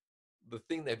 the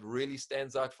thing that really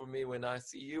stands out for me when I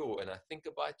see you or when I think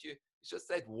about you, it's just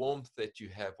that warmth that you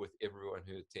have with everyone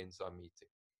who attends our meeting.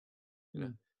 You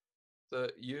know? So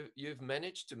you've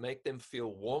managed to make them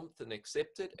feel warmth and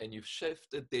accepted, and you've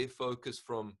shifted their focus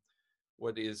from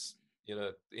what is, you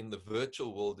know, in the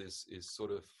virtual world is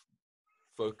sort of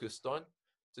focused on,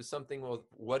 to something of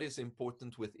what is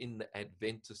important within the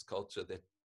Adventist culture that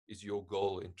is your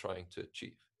goal in trying to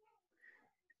achieve.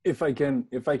 If I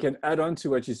can add on to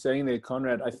what you're saying there,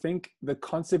 Conrad, I think the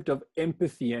concept of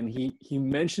empathy, and he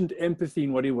mentioned empathy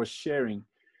in what he was sharing.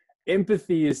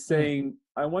 Empathy is saying,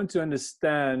 I want to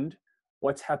understand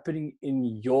what's happening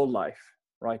in your life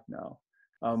right now.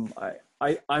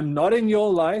 I'm not in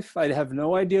your life. I have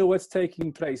no idea what's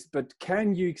taking place, but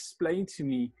can you explain to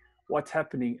me what's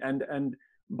happening? And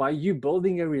by you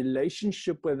building a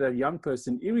relationship with a young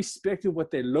person, irrespective of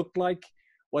what they look like,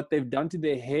 what they've done to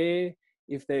their hair,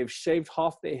 if they've shaved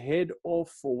half their head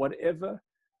off or whatever,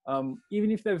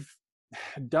 even if they've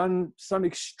done some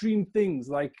extreme things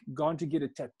like gone to get a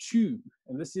tattoo,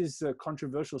 and this is a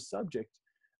controversial subject,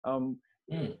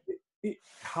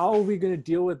 how are we going to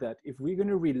deal with that? If we're going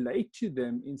to relate to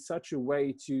them in such a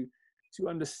way to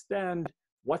understand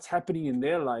what's happening in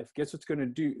their life, guess what's going to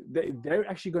do? They're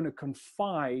actually going to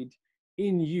confide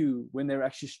in you when they're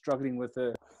actually struggling with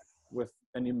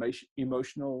an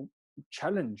emotional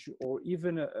challenge, or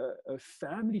even a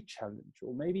family challenge,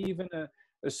 or maybe even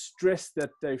a stress that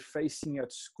they're facing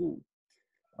at school.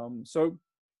 So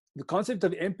the concept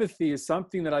of empathy is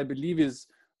something that I believe is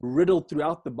riddled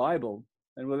throughout the Bible.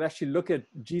 And we'll actually look at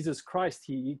Jesus Christ.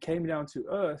 He came down to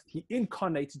earth. He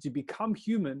incarnated to become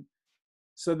human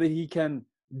so that he can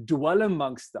dwell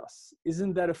amongst us.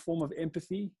 Isn't that a form of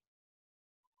empathy?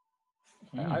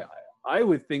 I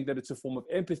would think that it's a form of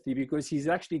empathy, because he's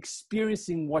actually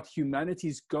experiencing what humanity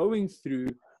is going through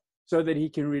so that he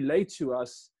can relate to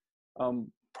us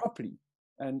properly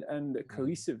and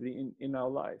cohesively in our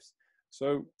lives.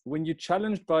 So when you're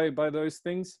challenged by those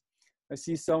things, I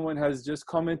see someone has just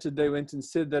commented, they went and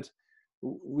said that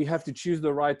we have to choose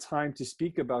the right time to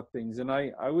speak about things. And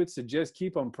I would suggest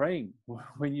keep on praying.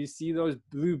 When you see those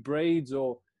blue braids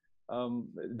or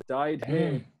dyed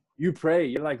hair, you pray.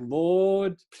 You're like,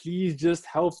 Lord, please just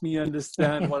help me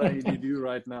understand what I need to do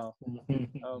right now.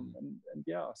 And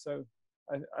yeah, so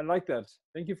I like that.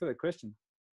 Thank you for the question.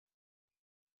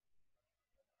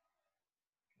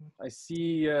 I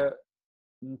see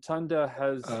Ntanda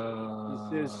has,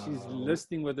 she says she's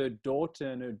listening with her daughter,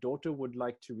 and her daughter would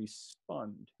like to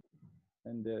respond.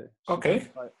 And okay,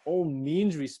 by all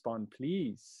means respond,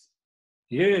 please.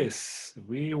 Yes,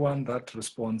 we want that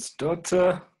response.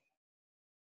 Daughter.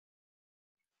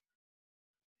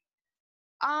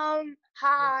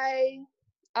 Hi.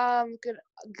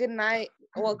 Good night.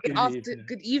 Well,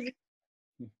 good evening,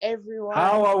 everyone.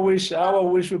 How I wish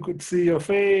we could see your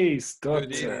face,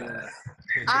 daughter.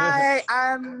 Hi.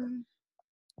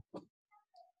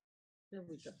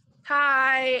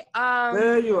 Hi.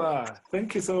 There you are.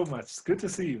 Thank you so much. It's good to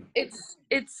see you.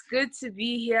 It's good to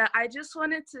be here. I just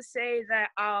wanted to say that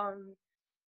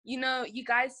you know, you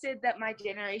guys said that my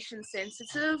generation's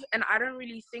sensitive, and I don't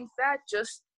really think that,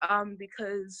 just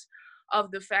because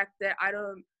of the fact that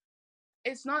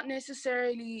it's not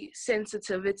necessarily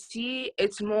sensitivity,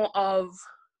 it's more of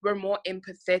we're more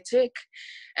empathetic,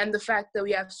 and the fact that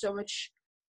we have so much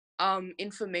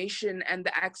information and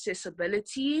the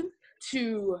accessibility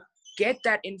to get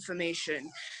that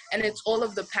information, and it's all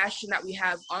of the passion that we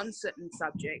have on certain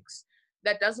subjects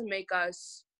that doesn't make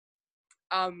us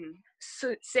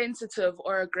sensitive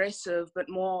or aggressive, but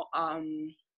more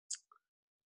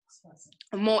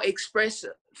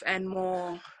expressive and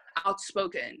more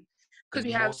outspoken, because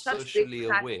we have such big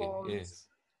platforms.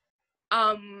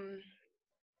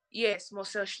 Yes, more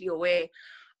socially aware,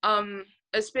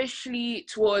 especially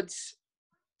towards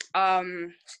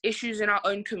issues in our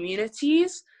own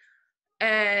communities,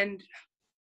 and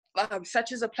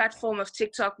such as a platform of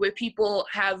TikTok, where people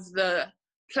have the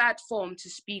platform to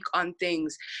speak on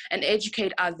things and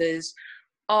educate others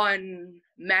on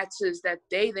matters that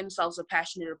they themselves are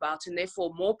passionate about, and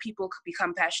therefore more people could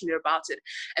become passionate about it,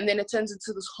 and then it turns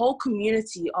into this whole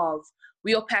community of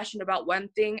we are passionate about one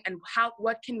thing, and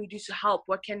what can we do to help,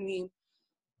 what can we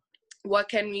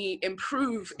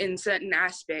improve in certain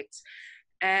aspects.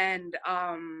 And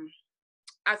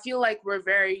I feel like we're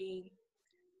very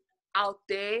out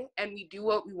there, and we do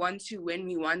what we want to when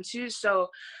we want to. So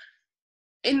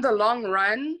in the long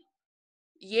run,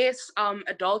 yes,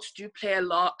 adults do play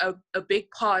a big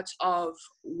part of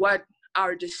what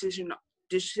our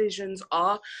decisions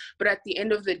are, but at the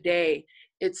end of the day,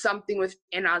 it's something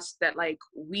within us that, like,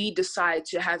 we decide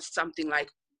to have something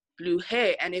like blue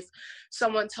hair, and if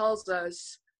someone tells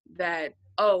us that,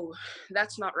 oh,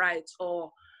 that's not right,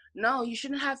 or no, you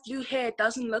shouldn't have blue hair, it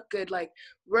doesn't look good, like,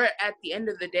 we're at the end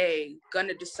of the day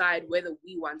gonna decide whether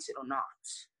we want it or not.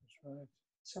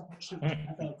 So how should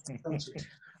adults approach it?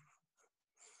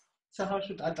 So how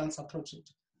should adults approach it?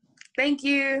 Thank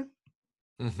you.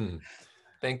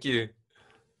 Thank you.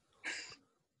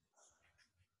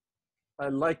 I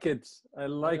like it. I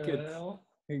like it.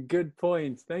 Good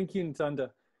point. Thank you, Ntanda.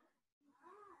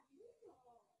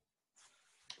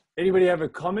 Anybody have a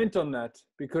comment on that?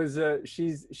 Because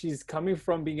she's coming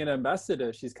from being an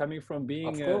ambassador. She's coming from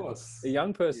being Of course. a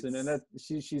young person, and that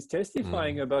she's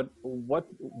testifying about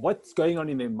what's going on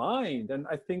in their mind, and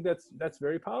I think that's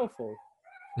very powerful.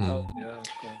 Yeah, of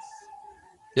course.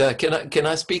 Yeah, can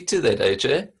I speak to that,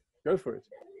 AJ? Go for it.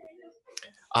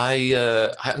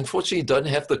 I unfortunately don't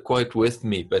have the quote with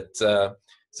me, but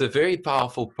it's a very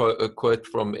powerful quote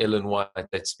from Ellen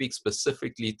White that speaks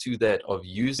specifically to that of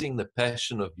using the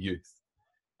passion of youth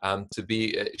to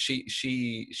be.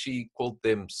 She called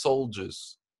them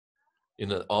soldiers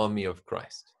in an army of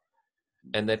Christ,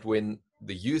 and that when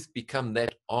the youth become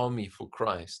that army for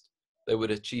Christ, they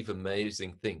would achieve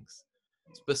amazing things,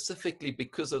 specifically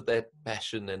because of that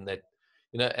passion and that,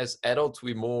 as adults,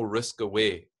 we're more risk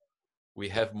aware. We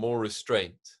have more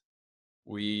restraint.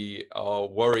 We are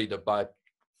worried about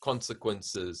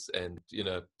consequences and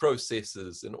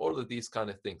processes and all of these kind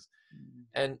of things.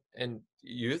 And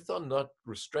youth are not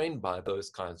restrained by those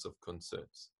kinds of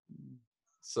concerns.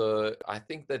 So I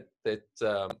think that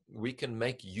we can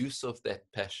make use of that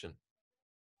passion.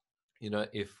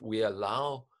 If we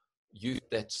allow youth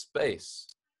that space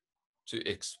to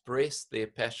express their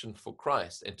passion for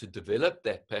Christ and to develop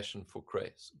that passion for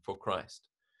Christ,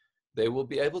 they will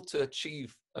be able to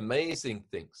achieve amazing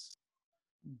things.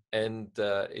 And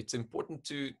it's important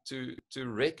to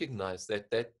recognize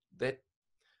that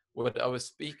what I was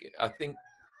speaking, I think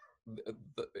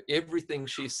everything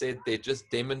she said there just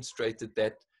demonstrated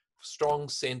that strong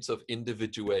sense of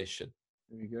individuation.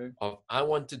 There you go. Of I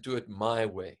want to do it my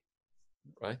way,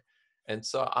 right? And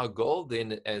so our goal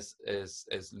then as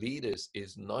leaders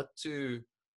is not to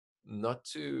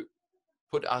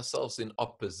put ourselves in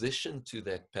opposition to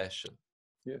that passion.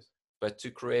 Yes. But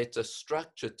to create a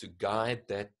structure to guide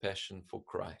that passion for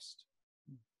Christ.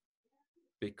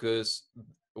 Because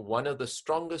one of the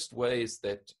strongest ways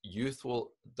that youth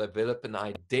will develop an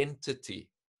identity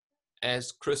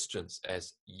as Christians,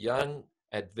 as young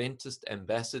Adventist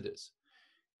ambassadors,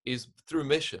 is through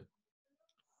mission.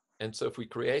 And so if we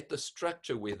create the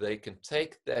structure where they can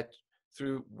take that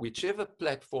through whichever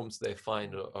platforms they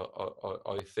find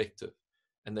are effective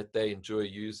and that they enjoy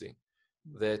using,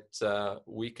 that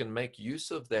we can make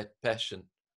use of that passion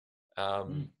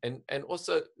and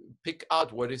also pick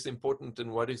out what is important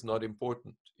and what is not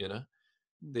important.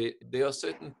 There are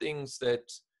certain things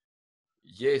that,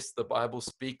 yes, the Bible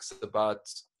speaks about,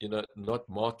 not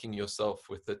marking yourself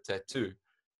with a tattoo,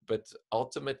 but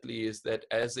ultimately is that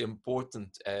as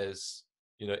important as,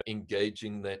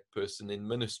 engaging that person in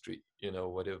ministry,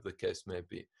 whatever the case may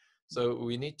be. So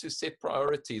we need to set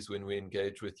priorities when we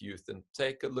engage with youth and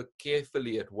take a look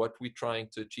carefully at what we're trying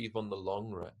to achieve on the long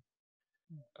run.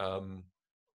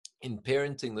 In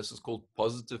parenting, this is called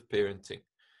positive parenting.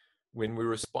 When we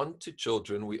respond to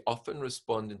children, we often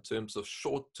respond in terms of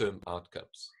short-term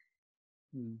outcomes.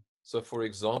 So for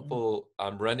example,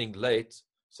 I'm running late,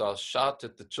 so I'll shout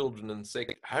at the children and say,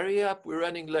 hurry up, we're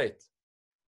running late.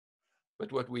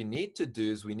 But what we need to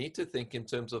do is we need to think in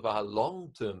terms of our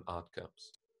long-term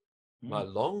outcomes. My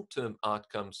long-term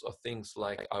outcomes are things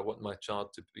like I want my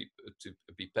child to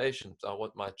be patient. I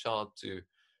want my child to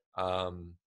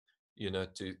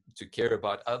care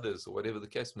about others, or whatever the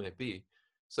case may be.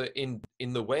 So in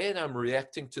the way that I'm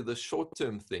reacting to the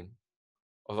short-term thing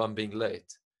of I'm being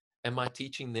late, am I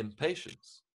teaching them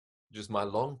patience, which is my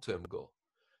long-term goal?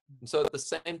 And so the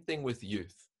same thing with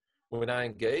youth. When I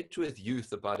engage with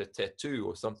youth about a tattoo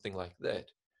or something like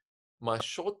that, my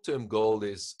short-term goal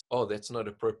is, oh, that's not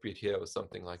appropriate here, or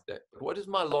something like that. But what is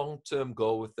my long-term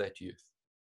goal with that youth?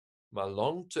 My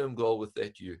long-term goal with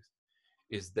that youth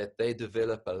is that they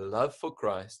develop a love for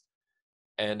Christ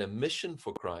and a mission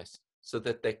for Christ so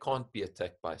that they can't be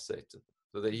attacked by Satan,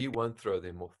 so that he won't throw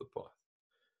them off the path.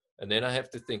 And then I have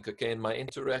to think, okay, in my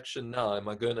interaction now, am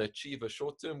I going to achieve a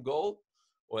short-term goal,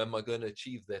 or am I going to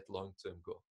achieve that long-term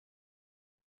goal?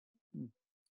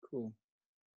 Cool.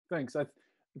 Thanks. I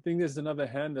think there's another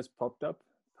hand that's popped up.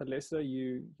 Palesa,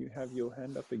 you have your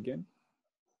hand up again.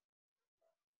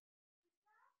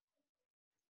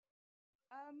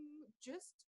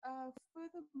 Just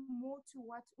furthermore to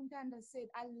what Untanda said,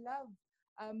 I love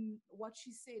what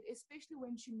she said, especially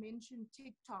when she mentioned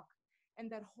TikTok and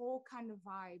that whole kind of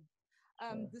vibe.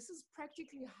 This is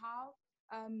practically how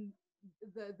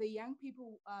the young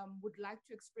people would like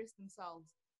to express themselves,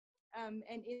 and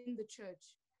in the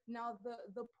church. Now,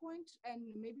 the point and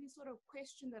maybe sort of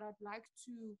question that I'd like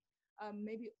to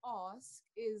maybe ask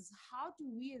is, how do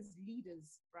we as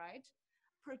leaders, right,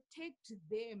 protect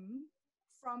them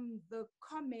from the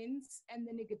comments and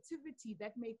the negativity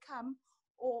that may come,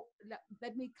 or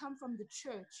that may come from the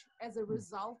church as a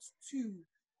result to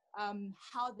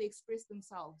how they express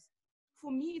themselves.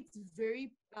 For me, it's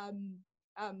very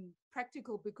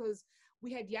practical, because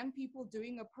we had young people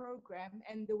doing a program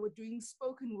and they were doing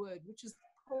spoken word, which is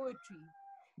poetry.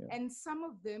 Yeah. And some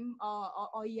of them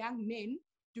are young men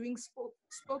doing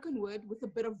spoken word with a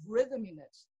bit of rhythm in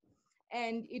it.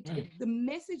 And the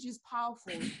message is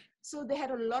powerful. So they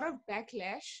had a lot of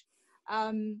backlash,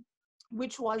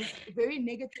 which was very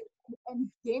negative and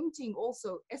denting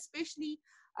also, especially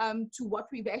to what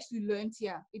we've actually learned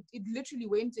here. It literally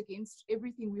went against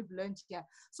everything we've learned here.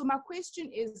 So my question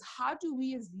is, how do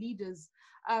we as leaders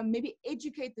maybe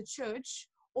educate the church,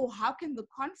 or how can the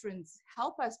conference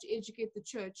help us to educate the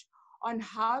church on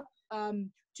how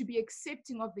to be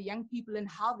accepting of the young people and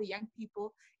how the young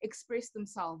people express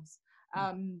themselves?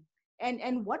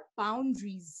 And what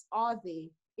boundaries are there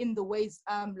in the ways,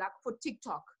 like for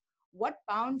TikTok, what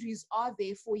boundaries are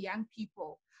there for young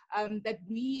people that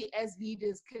we as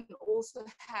leaders can also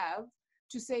have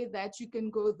to say that you can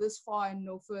go this far and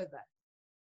no further?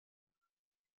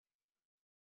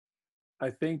 I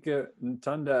think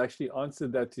Ntanda actually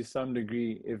answered that to some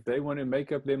degree. If they want to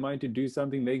make up their mind to do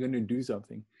something, they're going to do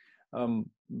something.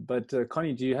 But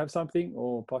Connie, do you have something,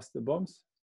 or Pastor Bombs?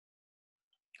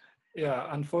 Yeah,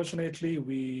 unfortunately,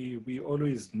 we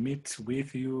always meet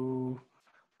with you,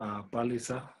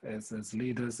 Balisa, as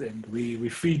leaders, and we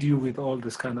feed you with all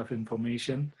this kind of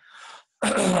information,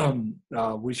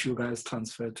 which you guys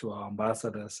transfer to our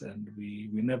ambassadors, and we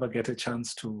never get a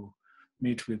chance to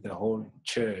meet with the whole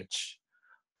church,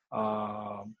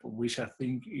 which I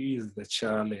think is the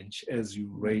challenge as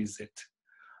you raise it.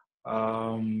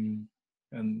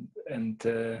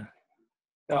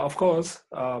 Of course,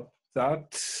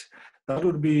 that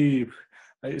would be,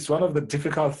 it's one of the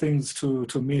difficult things to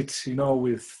meet,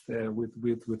 with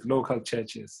local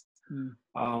churches.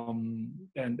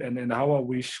 And how I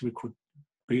wish we could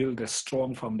build a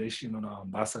strong foundation on our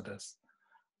ambassadors.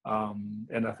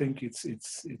 And I think it's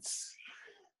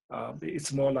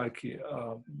more like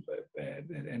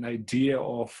an idea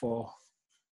of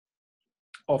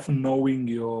knowing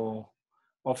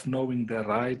the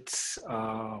right,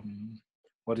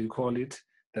 what do you call it?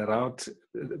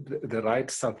 The right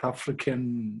South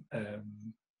African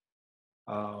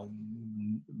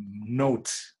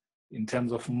note in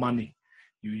terms of money.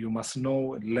 You must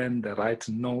learn the right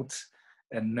note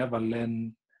and never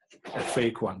learn a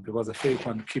fake one, because a fake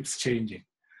one keeps changing.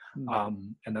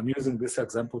 And I'm using this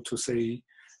example to say,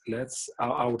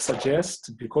 I would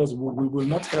suggest, because we will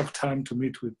not have time to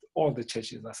meet with all the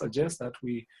churches, I suggest that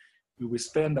we will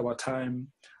spend our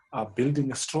time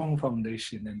building a strong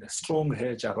foundation and a strong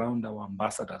hedge around our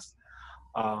ambassadors.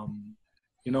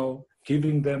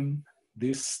 Giving them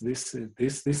this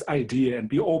idea, and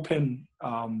be open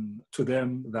to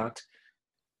them that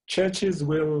churches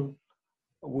will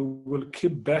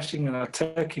keep bashing and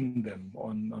attacking them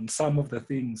on some of the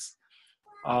things,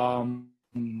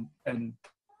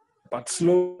 but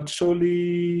slowly but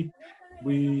surely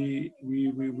we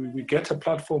get a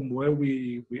platform where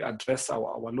we address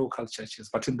our local churches.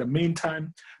 But in the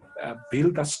meantime,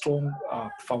 build a strong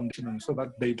foundation so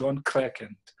that they don't crack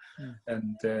and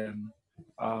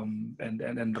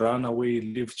run away,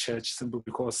 leave church simply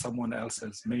because someone else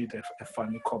has made a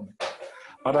funny comment.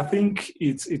 But I think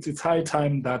it's high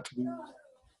time that we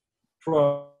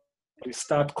probably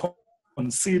start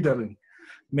considering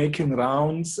making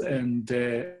rounds, and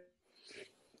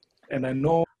I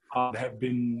know I have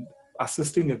been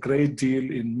assisting a great deal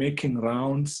in making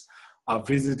rounds,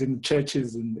 visiting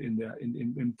churches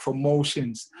in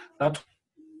promotions, that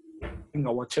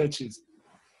our churches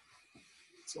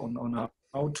on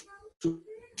how to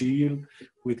deal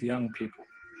with young people,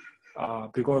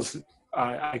 because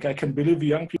I can believe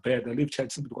young people they leave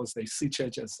church because they see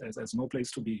church as no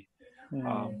place to be.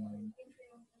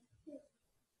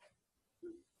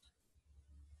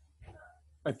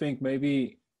 I think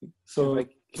maybe so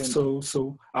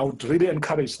I would really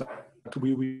encourage that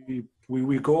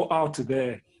we go out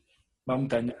there, Mom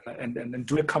Daniel, and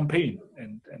do a campaign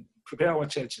and prepare our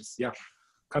churches. Yeah,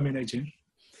 come in, Ajin.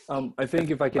 I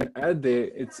think if I can add there,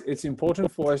 it's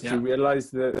important for us to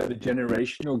realize the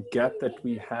generational gap that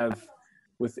we have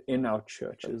within our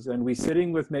churches, and we're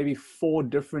sitting with maybe 4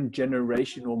 different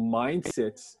generational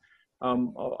mindsets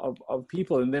of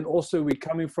people, and then also we're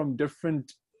coming from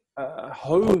different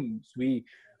homes.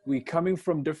 We're coming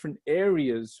from different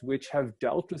areas which have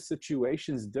dealt with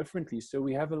situations differently. So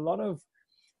we've got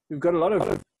a lot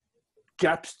of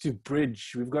gaps to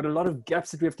bridge. We've got a lot of gaps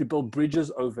that we have to build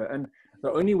bridges over, and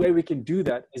the only way we can do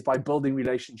that is by building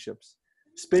relationships,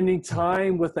 spending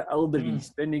time with the elderly,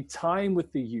 spending time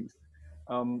with the youth.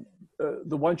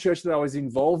 The one church that I was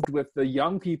involved with, the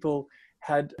young people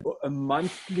had a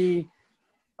monthly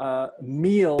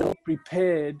meal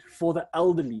prepared for the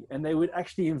elderly, and they would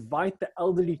actually invite the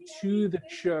elderly to the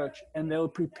church, and they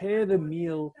would prepare the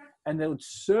meal, and they would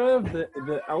serve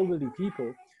the elderly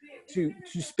people to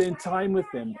spend time with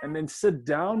them, and then sit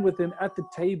down with them at the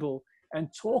table and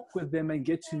talk with them and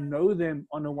get to know them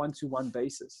on a one-to-one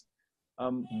basis.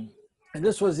 And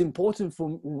this was important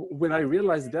for when I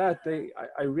realized that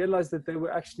I realized that they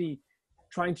were actually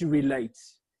trying to relate.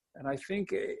 And I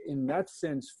think in that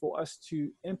sense, for us to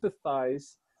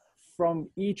empathize from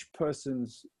each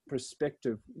person's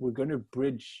perspective, we're going to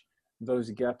bridge those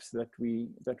gaps that we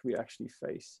actually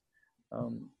face.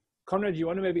 Conrad, you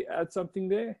want to maybe add something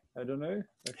there? I don't know.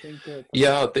 I think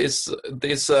yeah, there's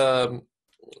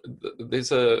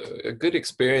a good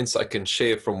experience I can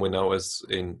share from when I was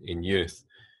in youth.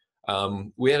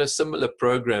 We had a similar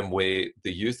program where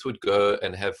the youth would go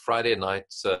and have Friday night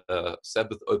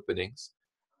Sabbath openings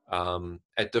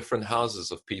at different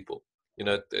houses of people. You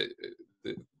know,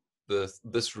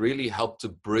 this really helped to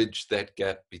bridge that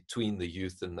gap between the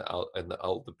youth and the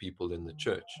older people in the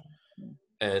church,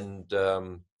 and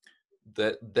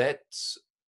that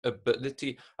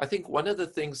ability. I think one of the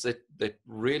things that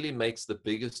really makes the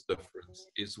biggest difference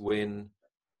is when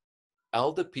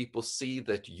elder people see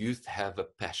that youth have a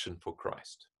passion for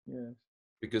Christ. Yeah.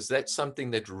 Because that's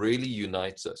something that really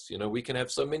unites us. You know, we can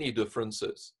have so many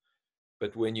differences,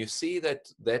 but when you see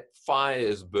that fire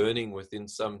is burning within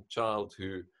some child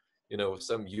who, you know,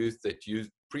 some youth that you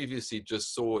previously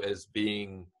just saw as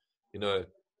being, you know,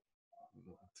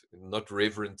 not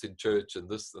reverent in church and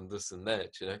this and this and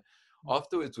that, you know,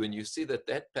 afterwards, when you see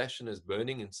that passion is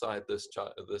burning inside this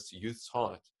youth's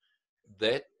heart,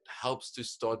 that helps to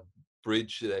start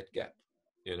bridge that gap,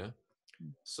 you know.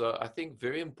 So I think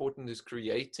very important is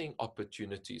creating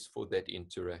opportunities for that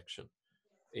interaction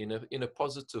in a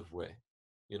positive way,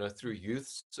 you know, through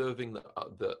youth serving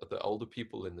the older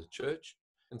people in the church,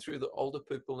 and through the older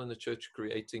people in the church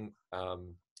creating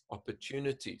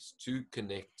opportunities to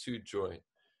connect, to join.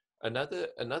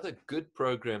 Another good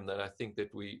program that I think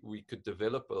that we could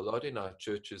develop a lot in our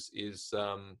churches is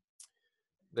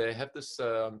they have this.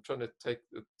 I'm trying to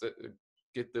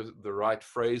get the right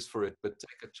phrase for it, but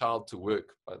take a child to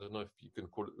work. I don't know if you can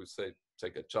call it, we say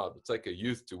take a child, but take a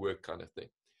youth to work kind of thing.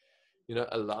 You know,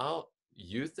 allow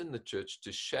youth in the church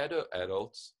to shadow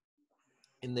adults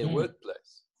in their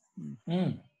workplace.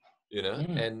 You know,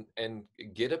 and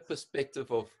get a perspective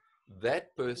of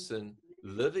that person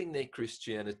living their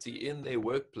Christianity in their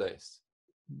workplace.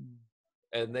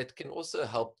 And that can also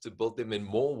help to build them in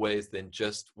more ways than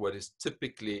just what is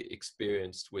typically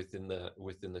experienced within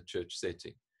the church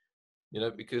setting. You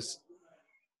know, because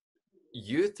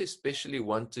youth especially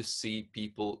want to see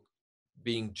people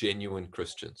being genuine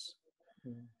Christians.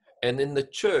 And in the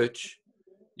church,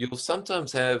 you'll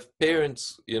sometimes have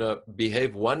parents, you know,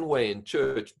 behave one way in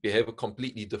church, behave a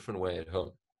completely different way at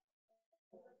home.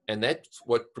 And that's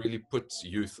what really puts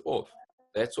youth off.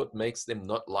 That's what makes them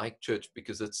not like church,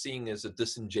 because it's seen as a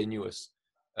disingenuous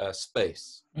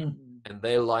space. And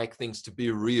they like things to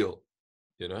be real,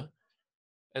 you know.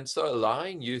 And so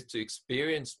allowing youth to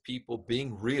experience people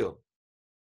being real,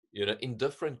 you know, in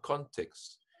different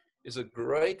contexts is a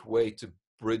great way to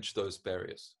bridge those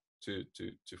barriers, to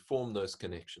form those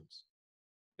connections.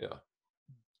 Yeah.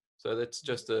 So that's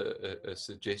just a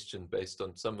suggestion based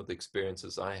on some of the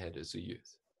experiences I had as a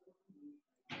youth.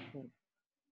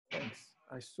 Thanks.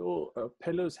 I saw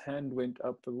Pello's hand went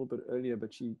up a little bit earlier,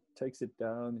 but she takes it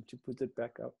down and she puts it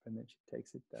back up and then she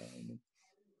takes it down. Do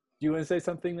you want to say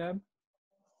something, ma'am?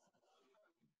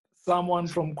 Someone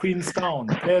from Queenstown.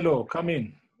 Pello, come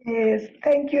in. Yes,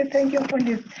 thank you for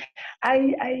this.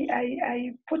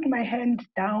 I put my hand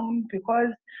down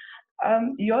because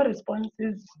your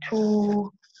responses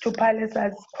to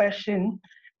Palace's question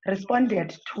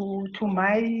responded to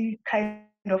my kind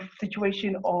of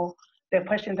situation or the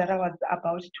question that I was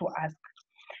about to ask.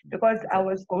 Because I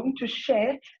was going to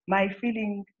share my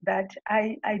feeling that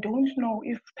I don't know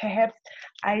if perhaps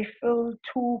I feel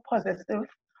too possessive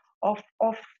of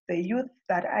the youth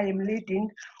that I am leading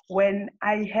when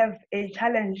I have a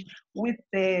challenge with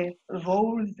the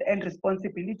roles and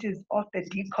responsibilities of the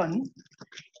deacons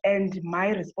and my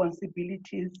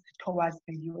responsibilities towards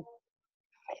the youth.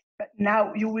 But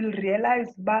now you will realize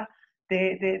that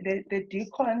the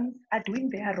deacons are doing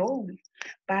their roles,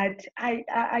 but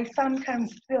I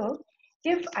sometimes feel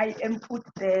if I am put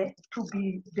there to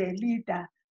be the leader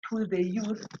to the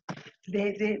youth,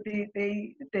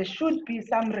 there should be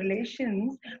some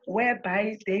relations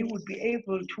whereby they would be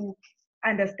able to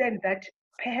understand that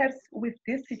perhaps with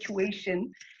this situation,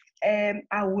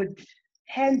 I would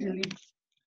handle it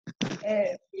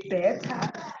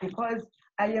better because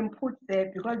I am put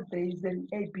there because there is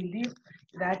a belief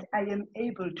that I am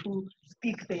able to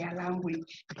speak their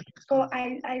language. So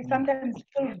I sometimes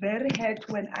feel very hurt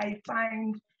when I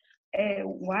find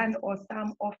one or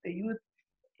some of the youth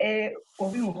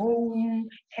going home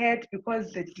hurt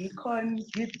because the deacon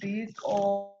did this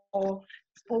or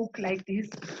spoke like this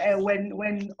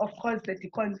when of course the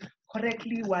deacon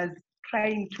correctly was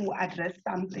trying to address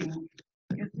something,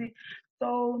 you see.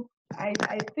 So I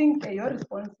think your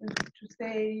response is to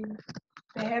say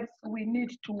perhaps we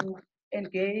need to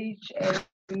engage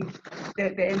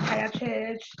the entire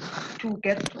church to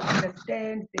get to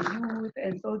understand the youth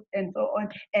and so on,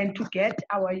 and to get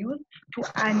our youth to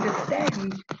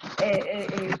understand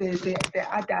the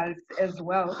adults as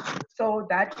well. So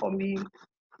that for me,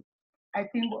 I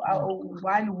think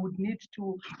one would need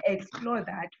to explore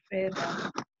that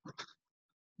further.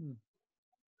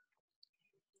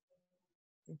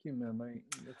 Thank you, ma'am.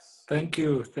 Thank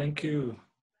you. Thank you.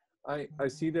 I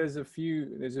see there's a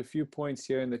few points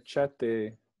here in the chat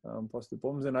there, Pastor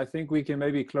Bombs, and I think we can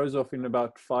maybe close off in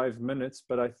about 5 minutes.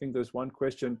 But I think there's one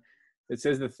question. It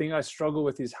says the thing I struggle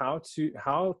with is how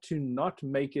to not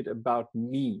make it about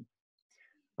me.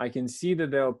 I can see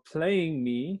that they are playing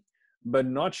me, but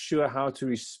not sure how to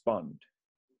respond.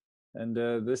 And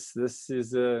this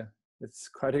is it's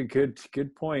quite a good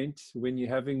point. When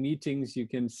you're having meetings, you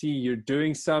can see you're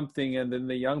doing something, and then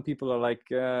the young people are like,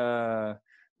 I'm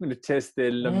going to test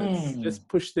their limits. Just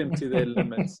push them to their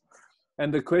limits.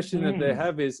 And the question that they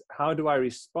have is, how do I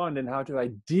respond and how do I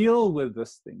deal with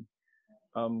this thing?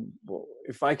 Well,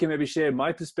 if I can maybe share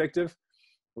my perspective,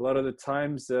 a lot of the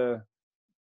times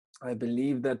I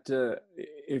believe that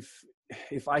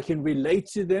if I can relate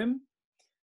to them,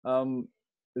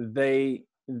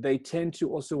 they tend to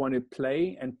also want to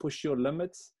play and push your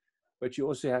limits, but you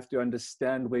also have to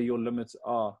understand where your limits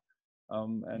are,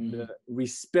 and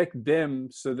respect them,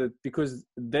 so that because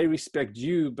they respect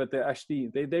you, but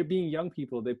they're being young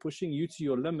people, they're pushing you to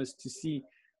your limits to see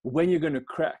when you're going to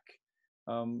crack.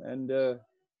 And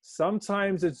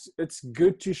sometimes it's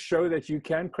good to show that you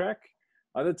can crack.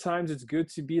 Other times it's good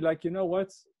to be like, you know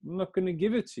what, I'm not going to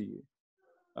give it to you.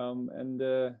 And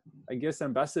I guess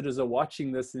ambassadors are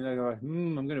watching this and they're like,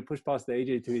 I'm going to push past the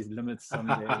AJ to his limits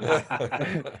someday.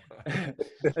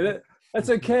 That's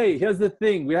okay. Here's the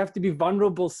thing. We have to be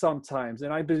vulnerable sometimes.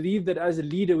 And I believe that as a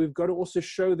leader, we've got to also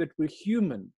show that we're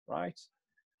human, right?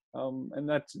 And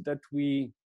that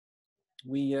we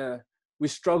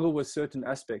struggle with certain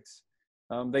aspects.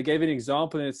 They gave an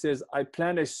example and it says, I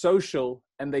plan a social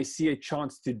and they see a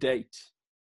chance to date.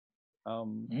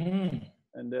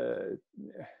 And it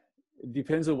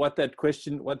depends on what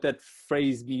that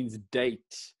phrase means,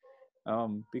 date.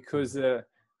 Because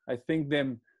I think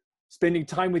them spending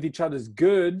time with each other is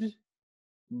good,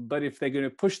 but if they're going to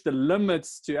push the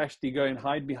limits to actually go and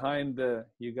hide behind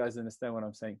you guys understand what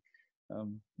I'm saying,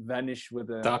 vanish with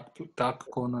the dark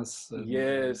corners.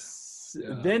 Yes.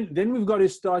 Yeah. Then we've got to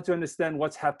start to understand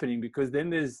what's happening, because then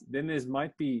there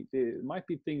might be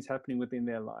things happening within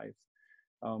their lives,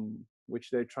 which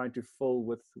they're trying to fill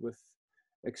with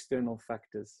external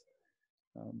factors.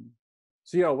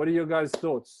 So yeah, what are your guys'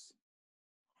 thoughts?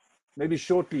 Maybe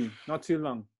shortly, not too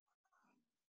long.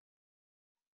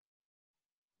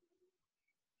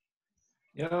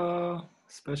 Yeah,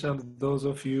 especially those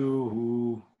of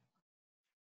you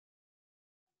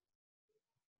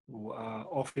who are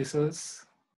officers.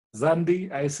 Zandi,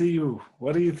 I see you.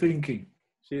 What are you thinking?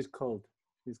 She's cold.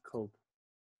 She's cold.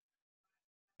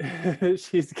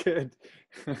 She's good.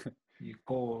 You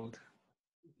cold.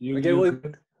 Okay, well,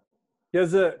 good?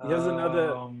 Here's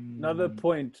another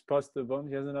point, Pastor Bond.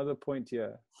 Here's another point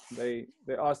here. They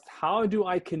asked, how do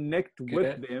I connect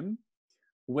with them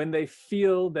when they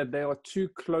feel that they are too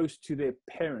close to their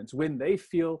parents? When they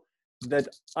feel that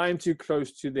I'm too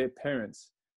close to their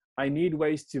parents, I need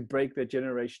ways to break the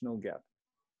generational gap.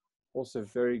 Also,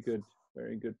 very good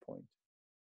point.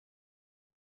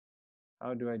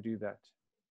 How do I do that?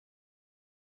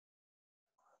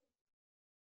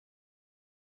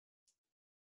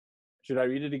 Should I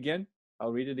read it again?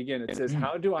 I'll read it again. It says,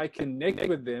 how do I connect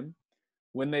with them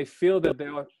when they feel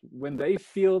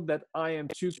that I am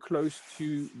too close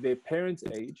to their parents'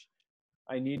 age?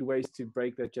 I need ways to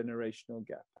break that generational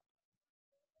gap.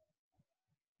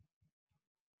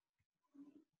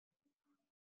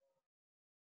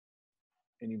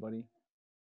 Anybody?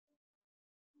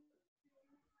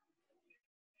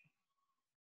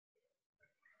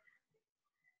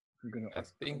 I'm going to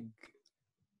ask.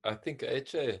 I think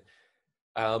AJ,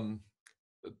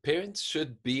 parents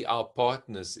should be our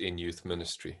partners in youth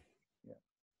ministry. Yeah.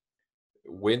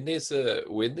 when there's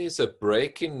a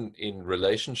break in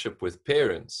relationship with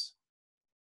parents,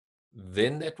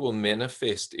 then that will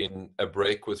manifest in a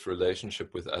break with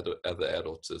relationship with other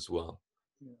adults as well.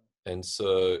 Yeah. And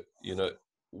so, you know,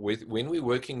 when we're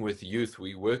working with youth,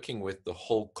 we're working with the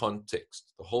whole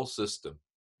context, the whole system.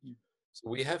 So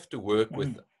we have to work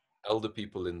with elder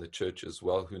people in the church as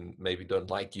well, who maybe don't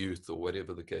like youth or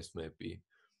whatever the case may be.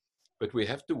 But we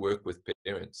have to work with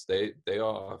parents. They are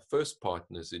our first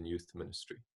partners in youth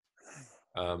ministry.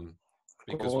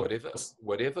 Because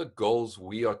whatever goals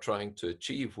we are trying to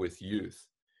achieve with youth,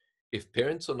 if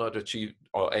parents are not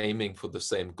aiming for the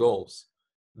same goals,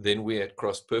 then we're at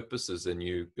cross purposes and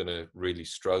you're going to really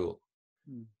struggle.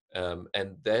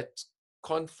 And that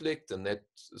conflict and that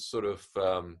sort of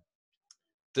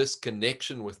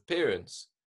disconnection with parents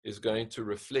is going to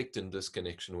reflect in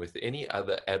disconnection with any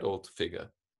other adult figure.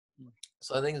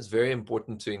 So I think it's very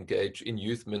important to engage in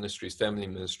youth ministries, family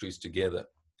ministries together,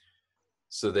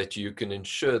 so that you can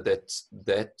ensure that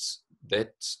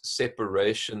that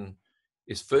separation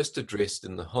is first addressed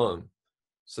in the home,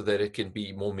 so that it can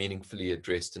be more meaningfully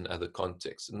addressed in other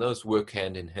contexts, and those work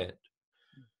hand in hand.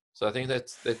 So I think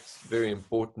that's very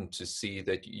important to see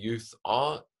that youth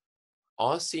are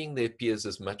seeing their peers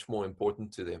as much more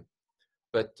important to them.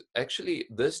 But actually,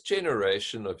 this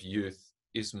generation of youth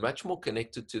is much more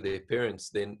connected to their parents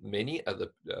than many other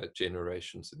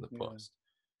generations in the past.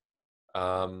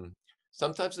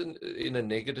 Sometimes in a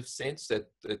negative sense, that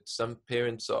some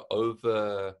parents are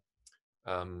over,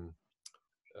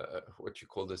 what you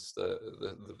call this,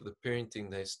 the parenting,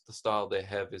 the style they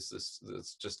have is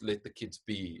this just let the kids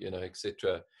be, you know,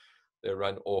 etc. They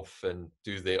run off and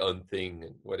do their own thing,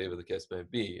 and whatever the case may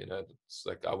be, you know, it's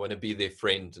like, I want to be their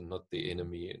friend and not their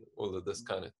enemy, and all of this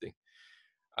kind of thing,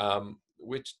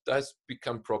 which does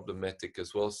become problematic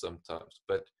as well sometimes.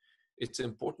 But it's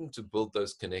important to build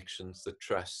those connections, the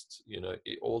trust, you know,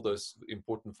 all those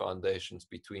important foundations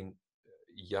between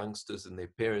youngsters and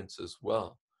their parents as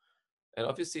well. And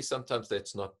obviously sometimes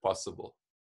that's not possible.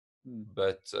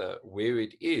 But where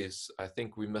it is, I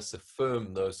think we must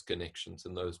affirm those connections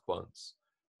and those bonds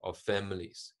of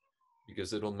families,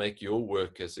 because it'll make your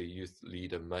work as a youth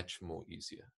leader much more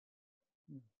easier.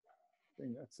 I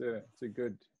think that's a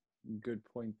good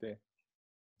point there,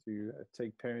 to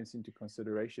take parents into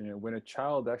consideration. And when a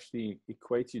child actually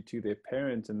equates you to their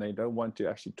parent and they don't want to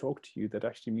actually talk to you, that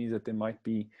actually means that there might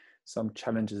be some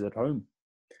challenges at home,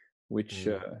 which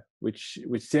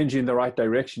sends you in the right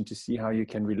direction to see how you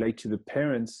can relate to the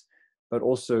parents, but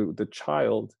also the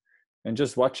child. And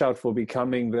just watch out for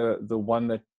becoming the one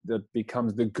that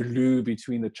becomes the glue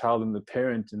between the child and the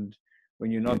parent. And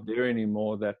when you're not there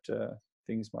anymore, that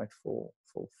things might fall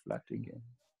flat again.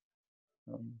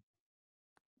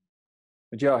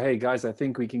 But yeah, hey guys, I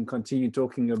think we can continue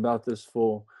talking about this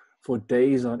for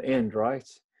days on end, right?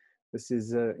 This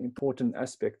is important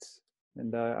aspects,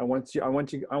 and I want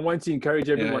to encourage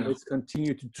everyone. Let's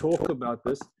continue to talk about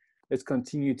this. Let's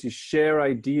continue to share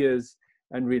ideas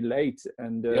and relate,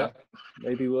 and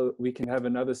maybe we can have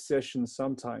another session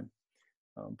sometime.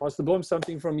 Pastor Blom,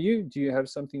 something from you? Do you have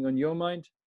something on your mind?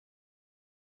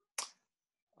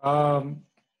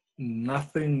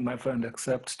 Nothing, my friend,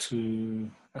 except to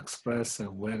express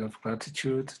a word of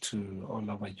gratitude to all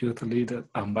of our youth leaders,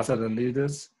 ambassador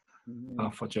leaders,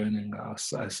 for joining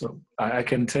us. I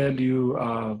can tell you,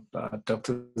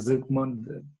 Dr.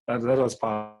 Zygmont, that was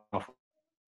powerful,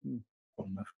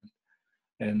 my friend.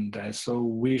 And I so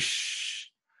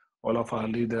wish all of our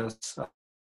leaders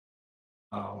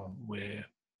were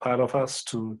part of us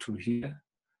to hear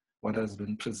what has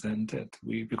been presented.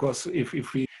 Because if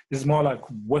we, it's more like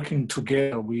working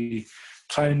together. We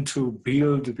trying to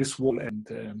build this wall,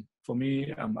 and for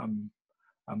me, I'm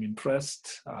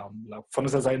impressed. Like, for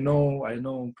instance, I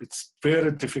know it's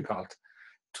very difficult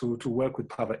to work with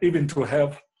Papa, even to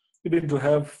have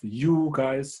you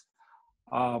guys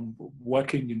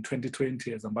working in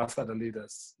 2020 as ambassador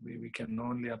leaders. We can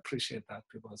only appreciate that,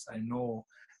 because I know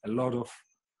a lot of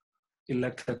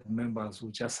elected members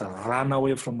who just run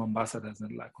away from ambassadors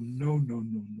and like, no.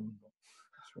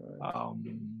 That's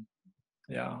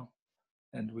right.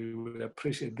 And we will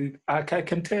appreciate it. I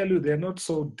can tell you they're not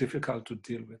so difficult to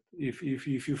deal with. If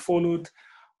you followed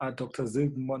Dr.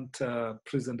 Zygmont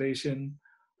presentation,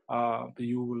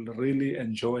 you will really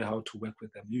enjoy how to work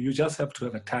with them. You just have to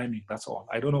have a timing, that's all.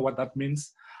 I don't know what that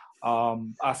means.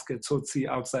 Ask a Tsotsi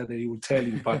outside there, he will tell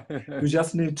you, but you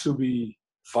just need to be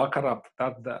waker up.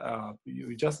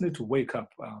 You just need to wake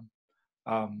up.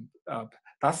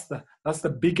 That's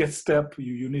the biggest step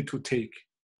you need to take.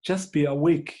 Just be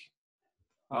awake,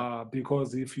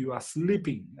 because if you are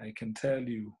sleeping, I can tell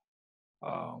you,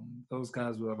 those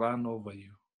guys will run over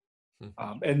you.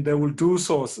 Mhm. And they will do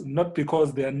so not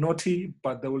because they are naughty,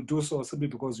 but they will do so simply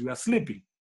because you are sleeping.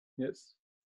 Yes.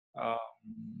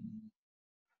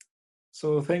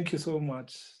 So thank you so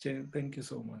much, Jane. Thank you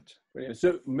so much. Brilliant.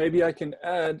 So maybe I can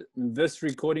add, this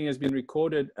recording has been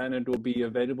recorded and it will be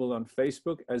available on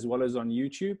Facebook as well as on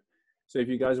YouTube. So if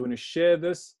you guys want to share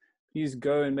this, please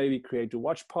go and maybe create a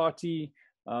watch party,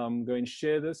 go and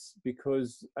share this,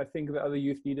 because I think the other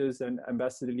youth leaders and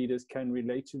ambassador leaders can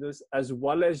relate to this, as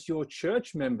well as your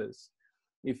church members.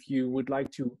 If you would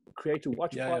like to create a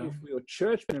watch party for your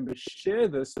church members, share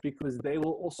this, because they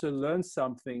will also learn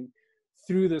something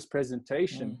through this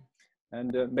presentation.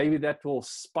 And maybe that will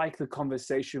spike the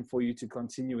conversation for you to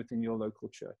continue within your local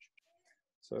church.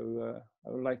 So I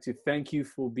would like to thank you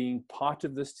for being part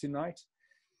of this tonight.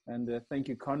 And thank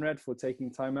you, Conrad, for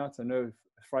taking time out. I know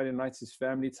Friday nights is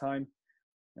family time.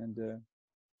 And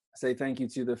say thank you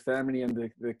to the family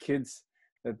and the kids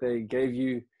that they gave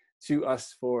you to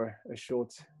us for a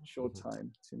short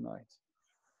time tonight.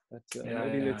 But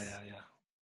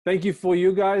thank you for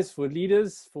you guys, for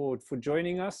leaders, for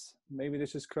joining us. Maybe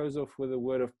let's just close off with a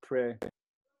word of prayer,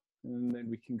 and then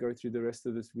we can go through the rest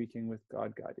of this weekend with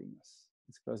God guiding us.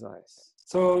 Let's close our eyes.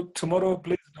 So tomorrow,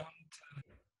 please don't.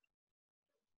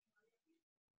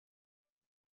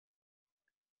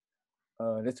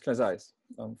 Let's close our eyes.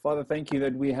 Father, thank you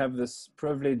that we have this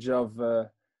privilege of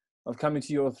coming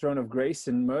to your throne of grace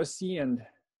and mercy, and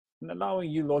allowing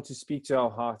you, Lord, to speak to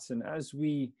our hearts. And as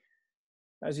we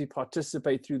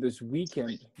participate through this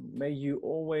weekend, may you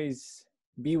always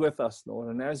be with us, Lord.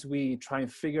 And as we try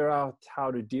and figure out how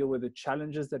to deal with the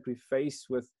challenges that we face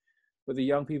with the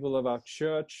young people of our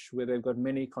church, where they've got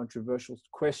many controversial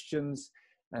questions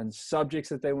and subjects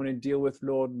that they want to deal with,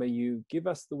 Lord, may you give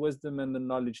us the wisdom and the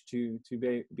knowledge to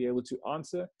be able to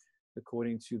answer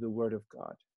according to the word of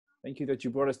God. Thank you that you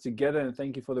brought us together, and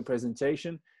thank you for the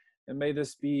presentation. And may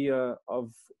this be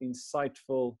of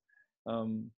insightful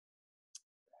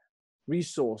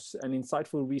resource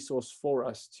for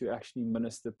us to actually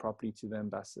minister properly to the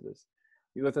ambassadors.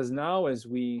 Be with us now as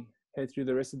we head through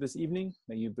the rest of this evening.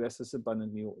 May you bless us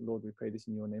abundantly, Lord. We pray this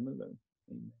in your name alone.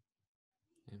 Amen.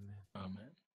 Amen.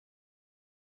 Amen.